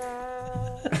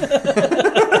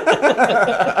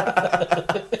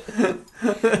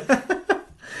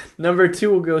 Number 2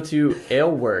 will go to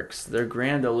Aleworks, their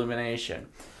Grand Illumination.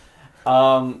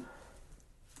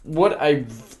 What I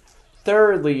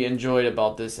thoroughly enjoyed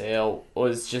about this ale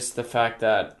was just the fact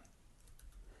that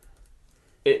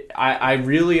I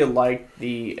really liked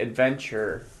the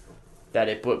adventure that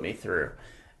it put me through.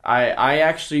 I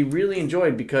actually really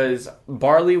enjoyed, because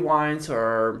barley wines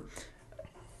are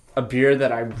a beer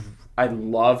that I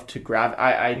love to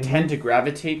I tend to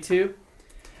gravitate to.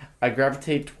 I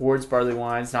gravitate towards barley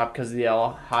wines not because of the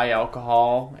high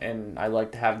alcohol, and I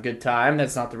like to have a good time.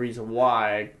 That's not the reason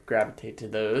why I gravitate to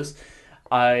those.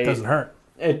 It doesn't hurt.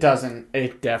 It doesn't.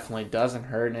 It definitely doesn't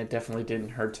hurt, and it definitely didn't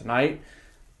hurt tonight.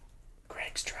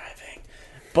 Greg's driving.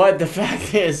 But the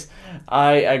fact is,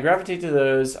 I gravitate to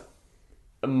those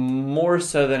more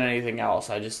so than anything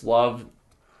else. I just love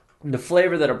the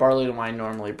flavor that a barley wine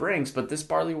normally brings, but this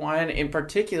barley wine in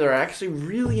particular, I actually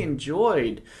really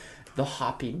enjoyed the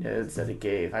hoppy notes that it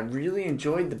gave. I really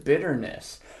enjoyed the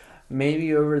bitterness.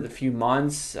 Maybe over the few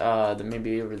months,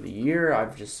 maybe over the year,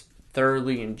 I've just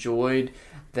thoroughly enjoyed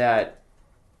that.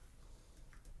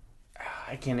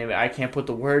 I can't put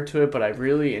the word to it, but I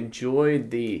really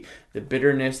enjoyed the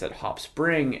bitterness that hops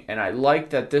bring, and I like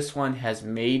that this one has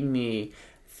made me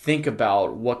think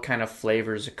about what kind of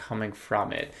flavors are coming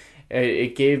from it.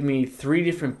 It gave me 3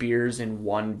 different beers in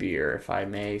one beer, if I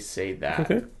may say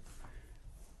that. Okay.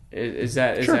 Is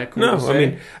that Sure. cool? No, to say? I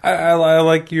mean, I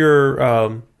like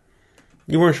your.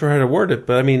 You weren't sure how to word it,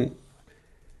 but I mean,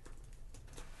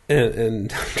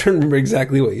 and I'm trying to remember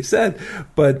exactly what you said,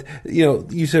 but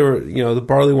you said the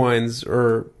barley wines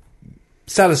are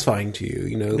satisfying to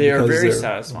you. They are very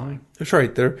satisfying. That's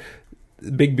right. They're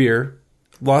big beer,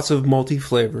 lots of malty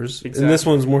flavors, Exactly. and this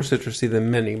one's more citrusy than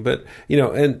many. But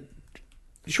and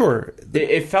sure,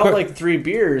 it felt like 3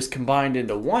 beers combined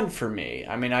into one for me.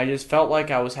 I mean, I just felt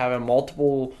like I was having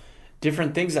multiple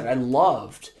different things that I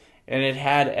loved, and it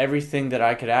had everything that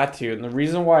I could add to. And the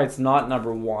reason why it's not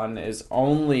number 1 is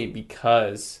only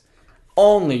because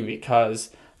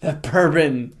that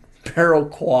bourbon barrel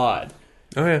quad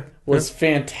was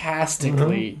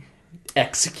fantastically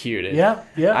executed.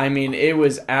 Yeah. I mean, it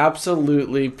was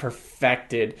absolutely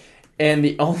perfected. And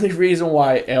the only reason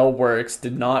why Aleworks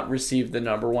did not receive the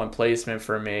number 1 placement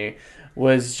for me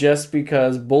was just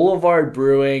because Boulevard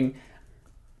Brewing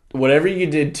whatever you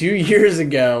did 2 years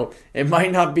ago, it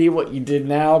might not be what you did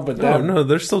now, but no,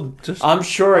 they're still just. I'm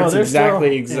sure it's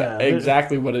exactly still,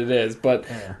 exactly what it is. But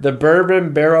the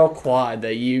bourbon barrel quad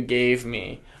that you gave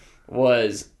me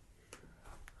was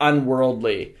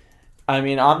unworldly. I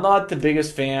mean, I'm not the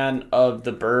biggest fan of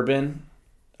the bourbon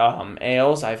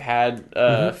ales. I've had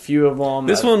a few of them.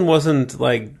 This one wasn't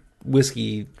like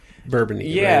whiskey bourbon.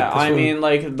 Yeah, right? mean,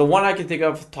 like the one I can think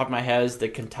of off the top of my head is the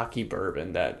Kentucky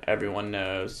bourbon that everyone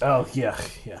knows. Oh yeah.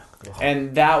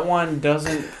 And that one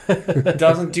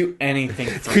doesn't do anything.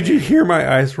 Could you hear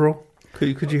my eyes roll?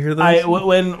 Could you hear those?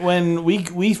 When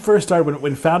we first started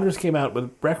when Founders came out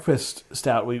with breakfast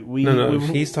stout,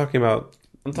 he's talking about.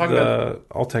 I'm talking about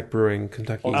Alltech Brewing,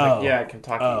 Kentucky. Yeah,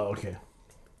 Kentucky. Oh, okay.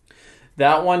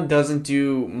 That one doesn't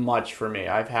do much for me.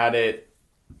 I've had it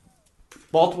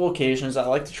multiple occasions. I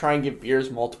like to try and give beers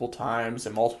multiple times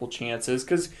and multiple chances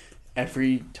because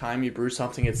every time you brew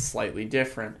something, it's slightly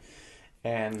different.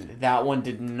 And that one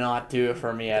did not do it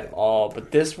for me at all.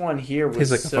 But this one here was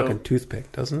tastes like a fucking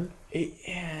toothpick, doesn't it?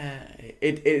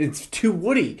 It's too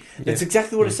woody. That's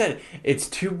exactly what I said. It's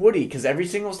too woody because every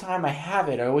single time I have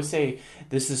it, I always say,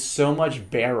 "This is so much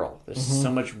barrel. This is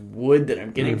so much wood that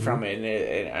I'm getting from it,"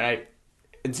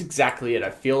 it's exactly it.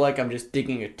 I feel like I'm just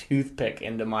digging a toothpick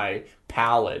into my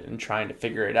palate and trying to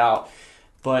figure it out.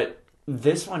 But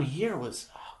this one here was,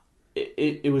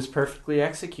 it was perfectly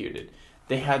executed.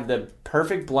 They had the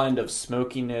perfect blend of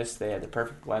smokiness. They had the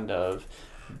perfect blend of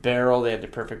barrel. They had the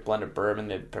perfect blend of bourbon.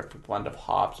 They had the perfect blend of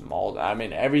hops, malt. I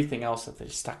mean, everything else that they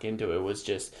stuck into it was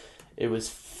just, it was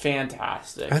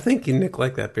fantastic. I think Nick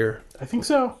liked that beer. I think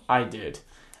so. I did.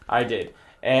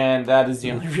 And that is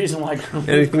the only reason why I couldn't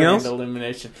anything else?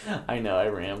 Elimination. I know I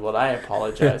rambled. I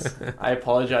apologize. I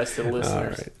apologize to the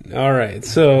listeners. All right.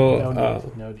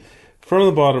 So No need. From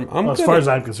the bottom, as far as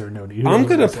I'm concerned, no need. I'm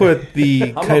going to put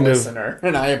the I'm kind a of listener,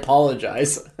 and I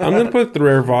apologize. I'm going to put the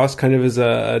Rare Voss kind of as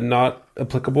a not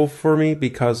applicable for me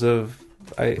because of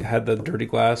I had the dirty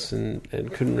glass and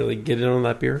couldn't really get in on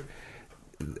that beer.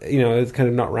 It's kind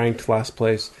of not ranked last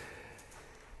place.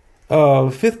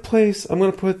 Fifth place, I'm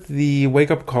going to put the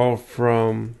Wake Up Call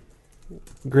from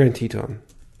Grand Teton.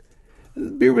 The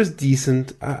beer was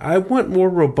decent. I want more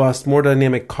robust, more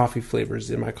dynamic coffee flavors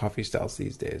in my coffee styles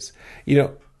these days.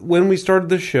 When we started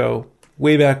the show,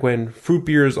 way back when, fruit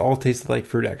beers all tasted like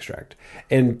fruit extract.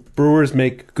 And brewers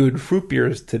make good fruit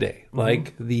beers today,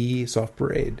 like the Soft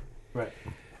Parade. Right.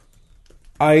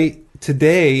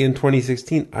 Today, in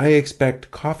 2016, I expect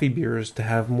coffee beers to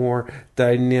have more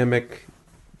dynamic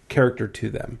character to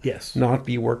them. Yes. Not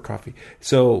be work coffee.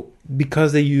 So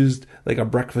because they used like a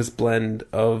breakfast blend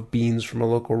of beans from a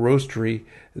local roastery,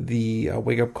 the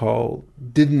Wake Up Call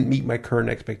didn't meet my current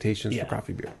expectations for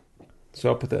coffee beer. So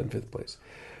I'll put that in fifth place.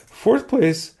 Fourth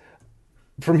place,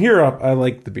 from here up, I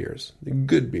like the beers. The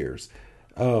good beers.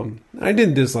 I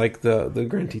didn't dislike the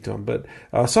Grand Teton, but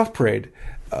Soft Parade,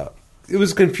 it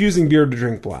was a confusing beer to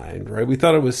drink blind, right? We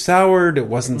thought it was soured. It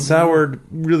wasn't soured.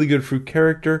 Really good fruit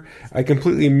character. I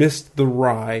completely missed the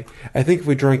rye. I think if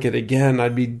we drank it again,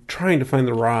 I'd be trying to find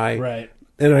the rye. Right.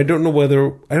 And I don't know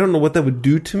what that would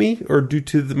do to me or do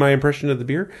to my impression of the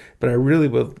beer, but I really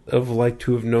would have liked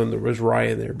to have known there was rye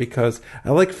in there because I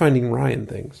like finding rye in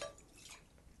things.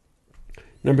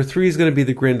 Number 3 is going to be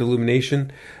the Grand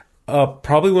Illumination.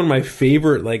 Probably one of my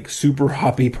favorite, like, super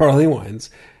hoppy barley wines.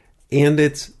 And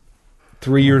it's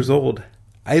 3 years old.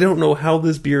 I don't know how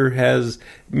this beer has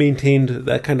maintained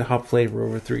that kind of hop flavor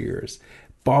over 3 years.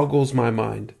 Boggles my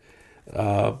mind.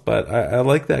 But I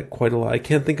like that quite a lot. I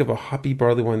can't think of a hoppy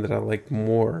barley wine that I like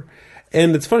more.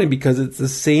 And it's funny because it's the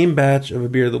same batch of a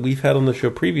beer that we've had on the show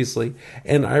previously,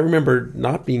 and I remember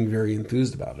not being very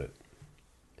enthused about it.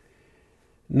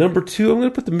 Number 2, I'm going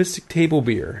to put the Mystic Table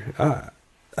beer.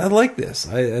 I like this.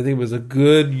 I think it was a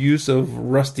good use of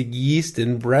rustic yeast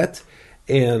and Brett.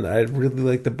 And I really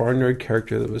liked the barnyard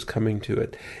character that was coming to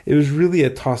it. It was really a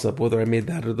toss-up whether I made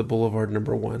that or the Boulevard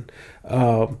number 1.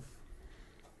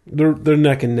 They're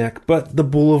neck and neck, but the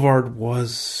Boulevard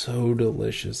was so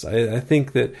delicious. I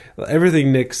think that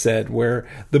everything Nick said, where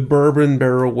the bourbon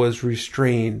barrel was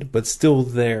restrained but still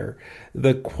there,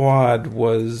 the quad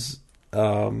was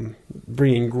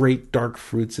bringing great dark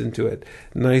fruits into it,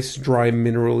 nice dry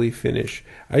minerally finish.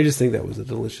 I just think that was a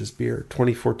delicious beer.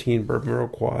 2014 Bourbon Barrel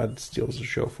Quad steals the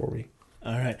show for me.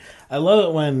 All right. I love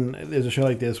it when there's a show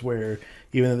like this where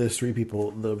even though there's 3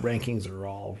 people, the rankings are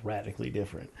all radically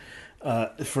different.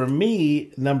 For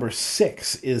me, number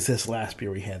 6 is this last beer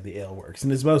we had, the Ale Works.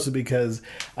 And it's mostly because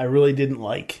I really didn't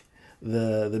like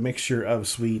the mixture of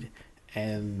sweet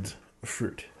and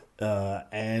fruit.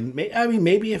 And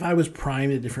maybe if I was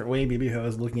primed a different way, maybe if I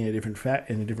was looking at a different fat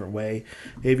in a different way,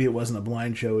 maybe it wasn't a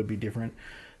blind show, it would be different.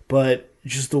 But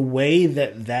just the way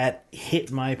that hit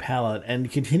my palate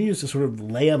and continues to sort of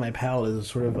lay on my palate is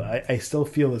sort of, I still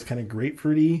feel this kind of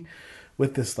grapefruity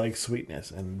with this like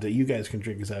sweetness. And you guys can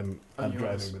drink because I'm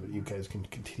driving, but you guys can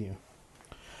continue.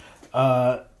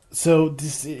 So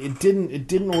it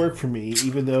didn't work for me,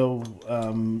 even though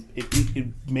it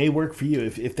may work for you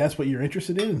if that's what you're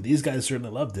interested in. These guys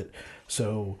certainly loved it.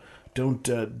 So don't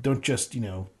just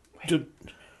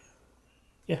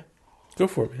Go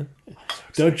for it, man.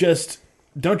 Don't just.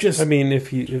 I mean,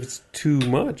 if it's too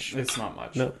much, it's not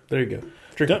much. No, there you go.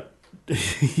 Drink.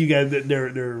 You guys, they're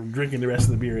drinking the rest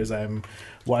of the beer as I'm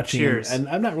watching. Cheers. And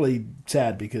I'm not really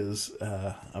sad because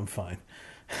I'm fine.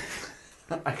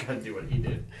 I gotta do what he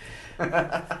did.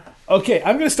 Okay,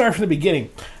 I'm going to start from the beginning.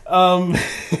 Sorry,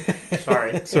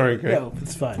 Greg. No,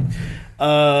 it's fine.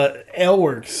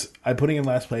 Aleworks, I'm putting in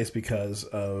last place because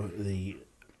of the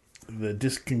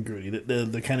discongruity,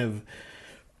 the kind of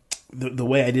the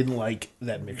way I didn't like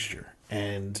that mixture,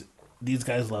 and these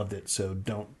guys loved it. So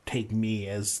don't take me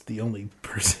as the only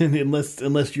person unless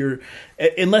you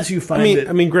find.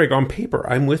 I mean, Greg, on paper,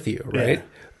 I'm with you, right? Yeah.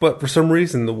 But for some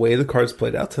reason, the way the cards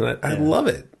played out tonight, I love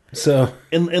it. So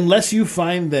unless you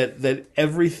find that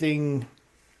everything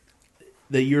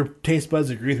that your taste buds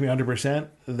agree with me 100%,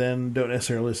 then don't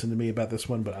necessarily listen to me about this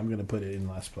one. But I'm going to put it in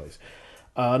last place.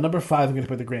 Number 5, I'm going to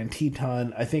put the Grand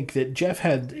Teton. I think that Jeff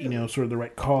had, sort of the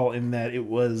right call in that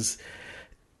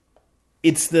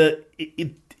it's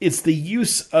the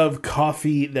use of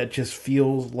coffee that just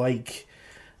feels like,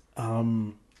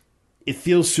 it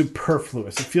feels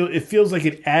superfluous. It feels like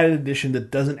an added addition that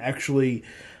doesn't actually,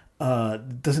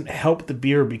 doesn't help the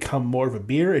beer become more of a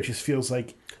beer. It just feels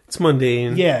like it's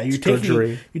mundane. Yeah, you're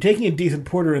taking a decent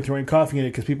porter and throwing coffee in it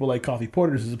because people like coffee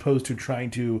porters, as opposed to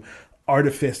trying to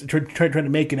trying to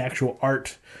make an actual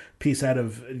art piece out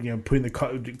of putting the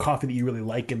coffee that you really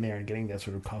like in there and getting that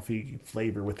sort of coffee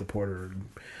flavor with the porter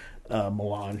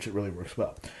melange. It really works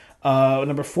well.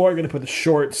 Number 4, I'm going to put the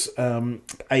Shorts.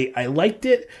 I liked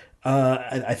it.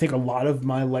 I think a lot of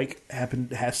my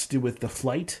has to do with the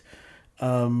flight,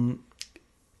 and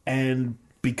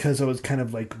because I was kind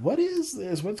of like, what is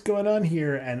this? What's going on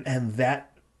here? And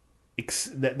that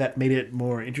made it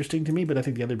more interesting to me. But I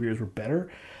think the other beers were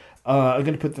better. I'm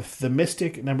going to put the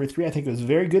Mystic, number 3. I think it was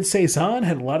very good saison.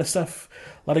 Had a lot of stuff,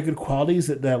 a lot of good qualities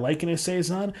that I like in a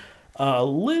saison. A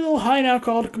little high in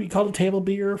alcohol to be called a table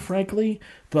beer, frankly.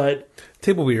 But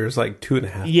table beer is like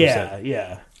 2.5%.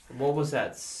 Yeah. What was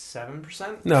that?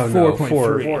 7%? No,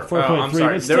 4.3. 4. I'm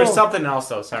sorry. There was something else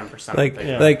though.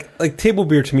 7%. Like table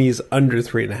beer to me is under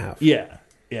 3.5.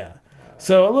 Yeah.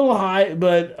 So a little high,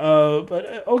 but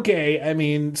okay. I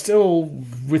mean, still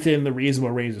within the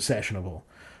reasonable range of sessionable.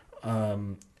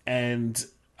 And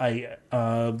I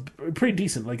pretty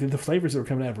decent. Like the flavors that were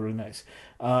coming out were really nice.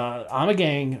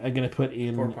 Amagang I'm going to put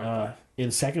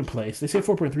in second place. They say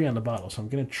 4.3 on the bottle, so I'm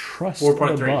going to trust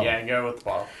 4.3. Yeah, go with the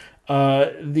bottle.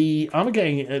 The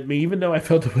Amagang, even though I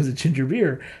felt it was a ginger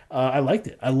beer, I liked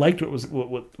it. I liked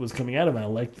what was coming out of it. I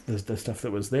liked the stuff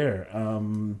that was there.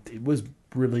 It was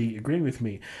really agreeing with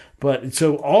me. But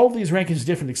so all of these rankings are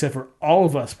different, except for all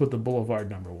of us put the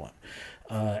Boulevard number 1.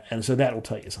 And so that will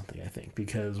tell you something, I think,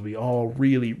 because we all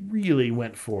really, really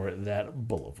went for that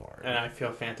Boulevard. And I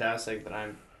feel fantastic that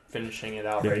I'm finishing it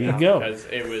out there right you now go. Because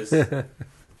it was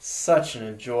such an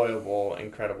enjoyable,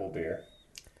 incredible beer.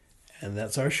 And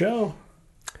that's our show.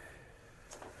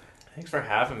 Thanks for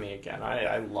having me again.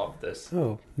 I love this.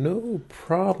 Oh, no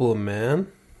problem,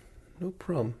 man. No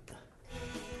problem.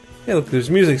 Hey, look, there's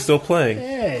music still playing.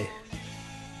 Hey.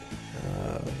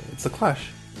 It's The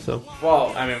Clash. So.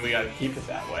 Well, I mean, we got to keep it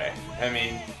that way. I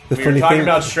mean, we were talking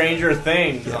about Stranger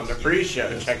Things on the pre-show.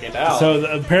 Yes. Check it out. So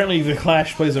apparently The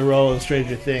Clash plays a role in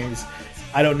Stranger Things.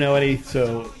 I don't know any,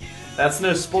 so... That's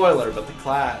no spoiler, but The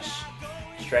Clash,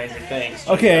 Stranger Things.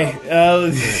 Okay.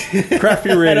 Craft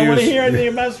Beer Radio. I don't want to hear anything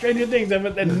about Stranger Things.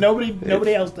 And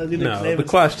nobody else does either. No, The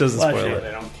Clash doesn't spoil it. They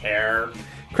don't care.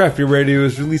 Craft Beer Radio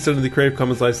is released under the Creative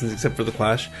Commons license except for The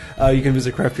Clash. You can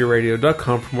visit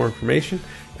craftbeerradio.com for more information.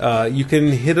 You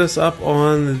can hit us up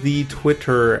on the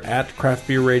Twitter at Craft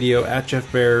Beer Radio, at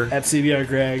Jeff Bear, at CBR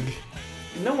Greg.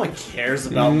 No one cares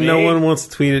about me. No one wants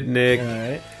to tweet at Nick. All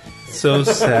right. So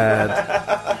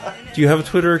sad. Do you have a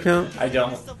Twitter account? I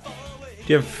don't. Do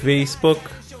you have Facebook?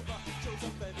 Do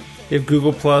you have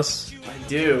Google Plus? I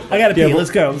do. I gotta pee. Let's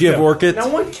go. Do you have Orkut? No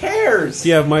one cares. Do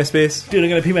you have MySpace? Dude, I'm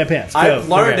gonna pee my pants. I've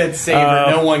learned at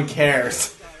Saber. No one cares.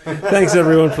 Thanks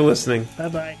everyone for listening. Bye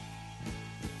bye.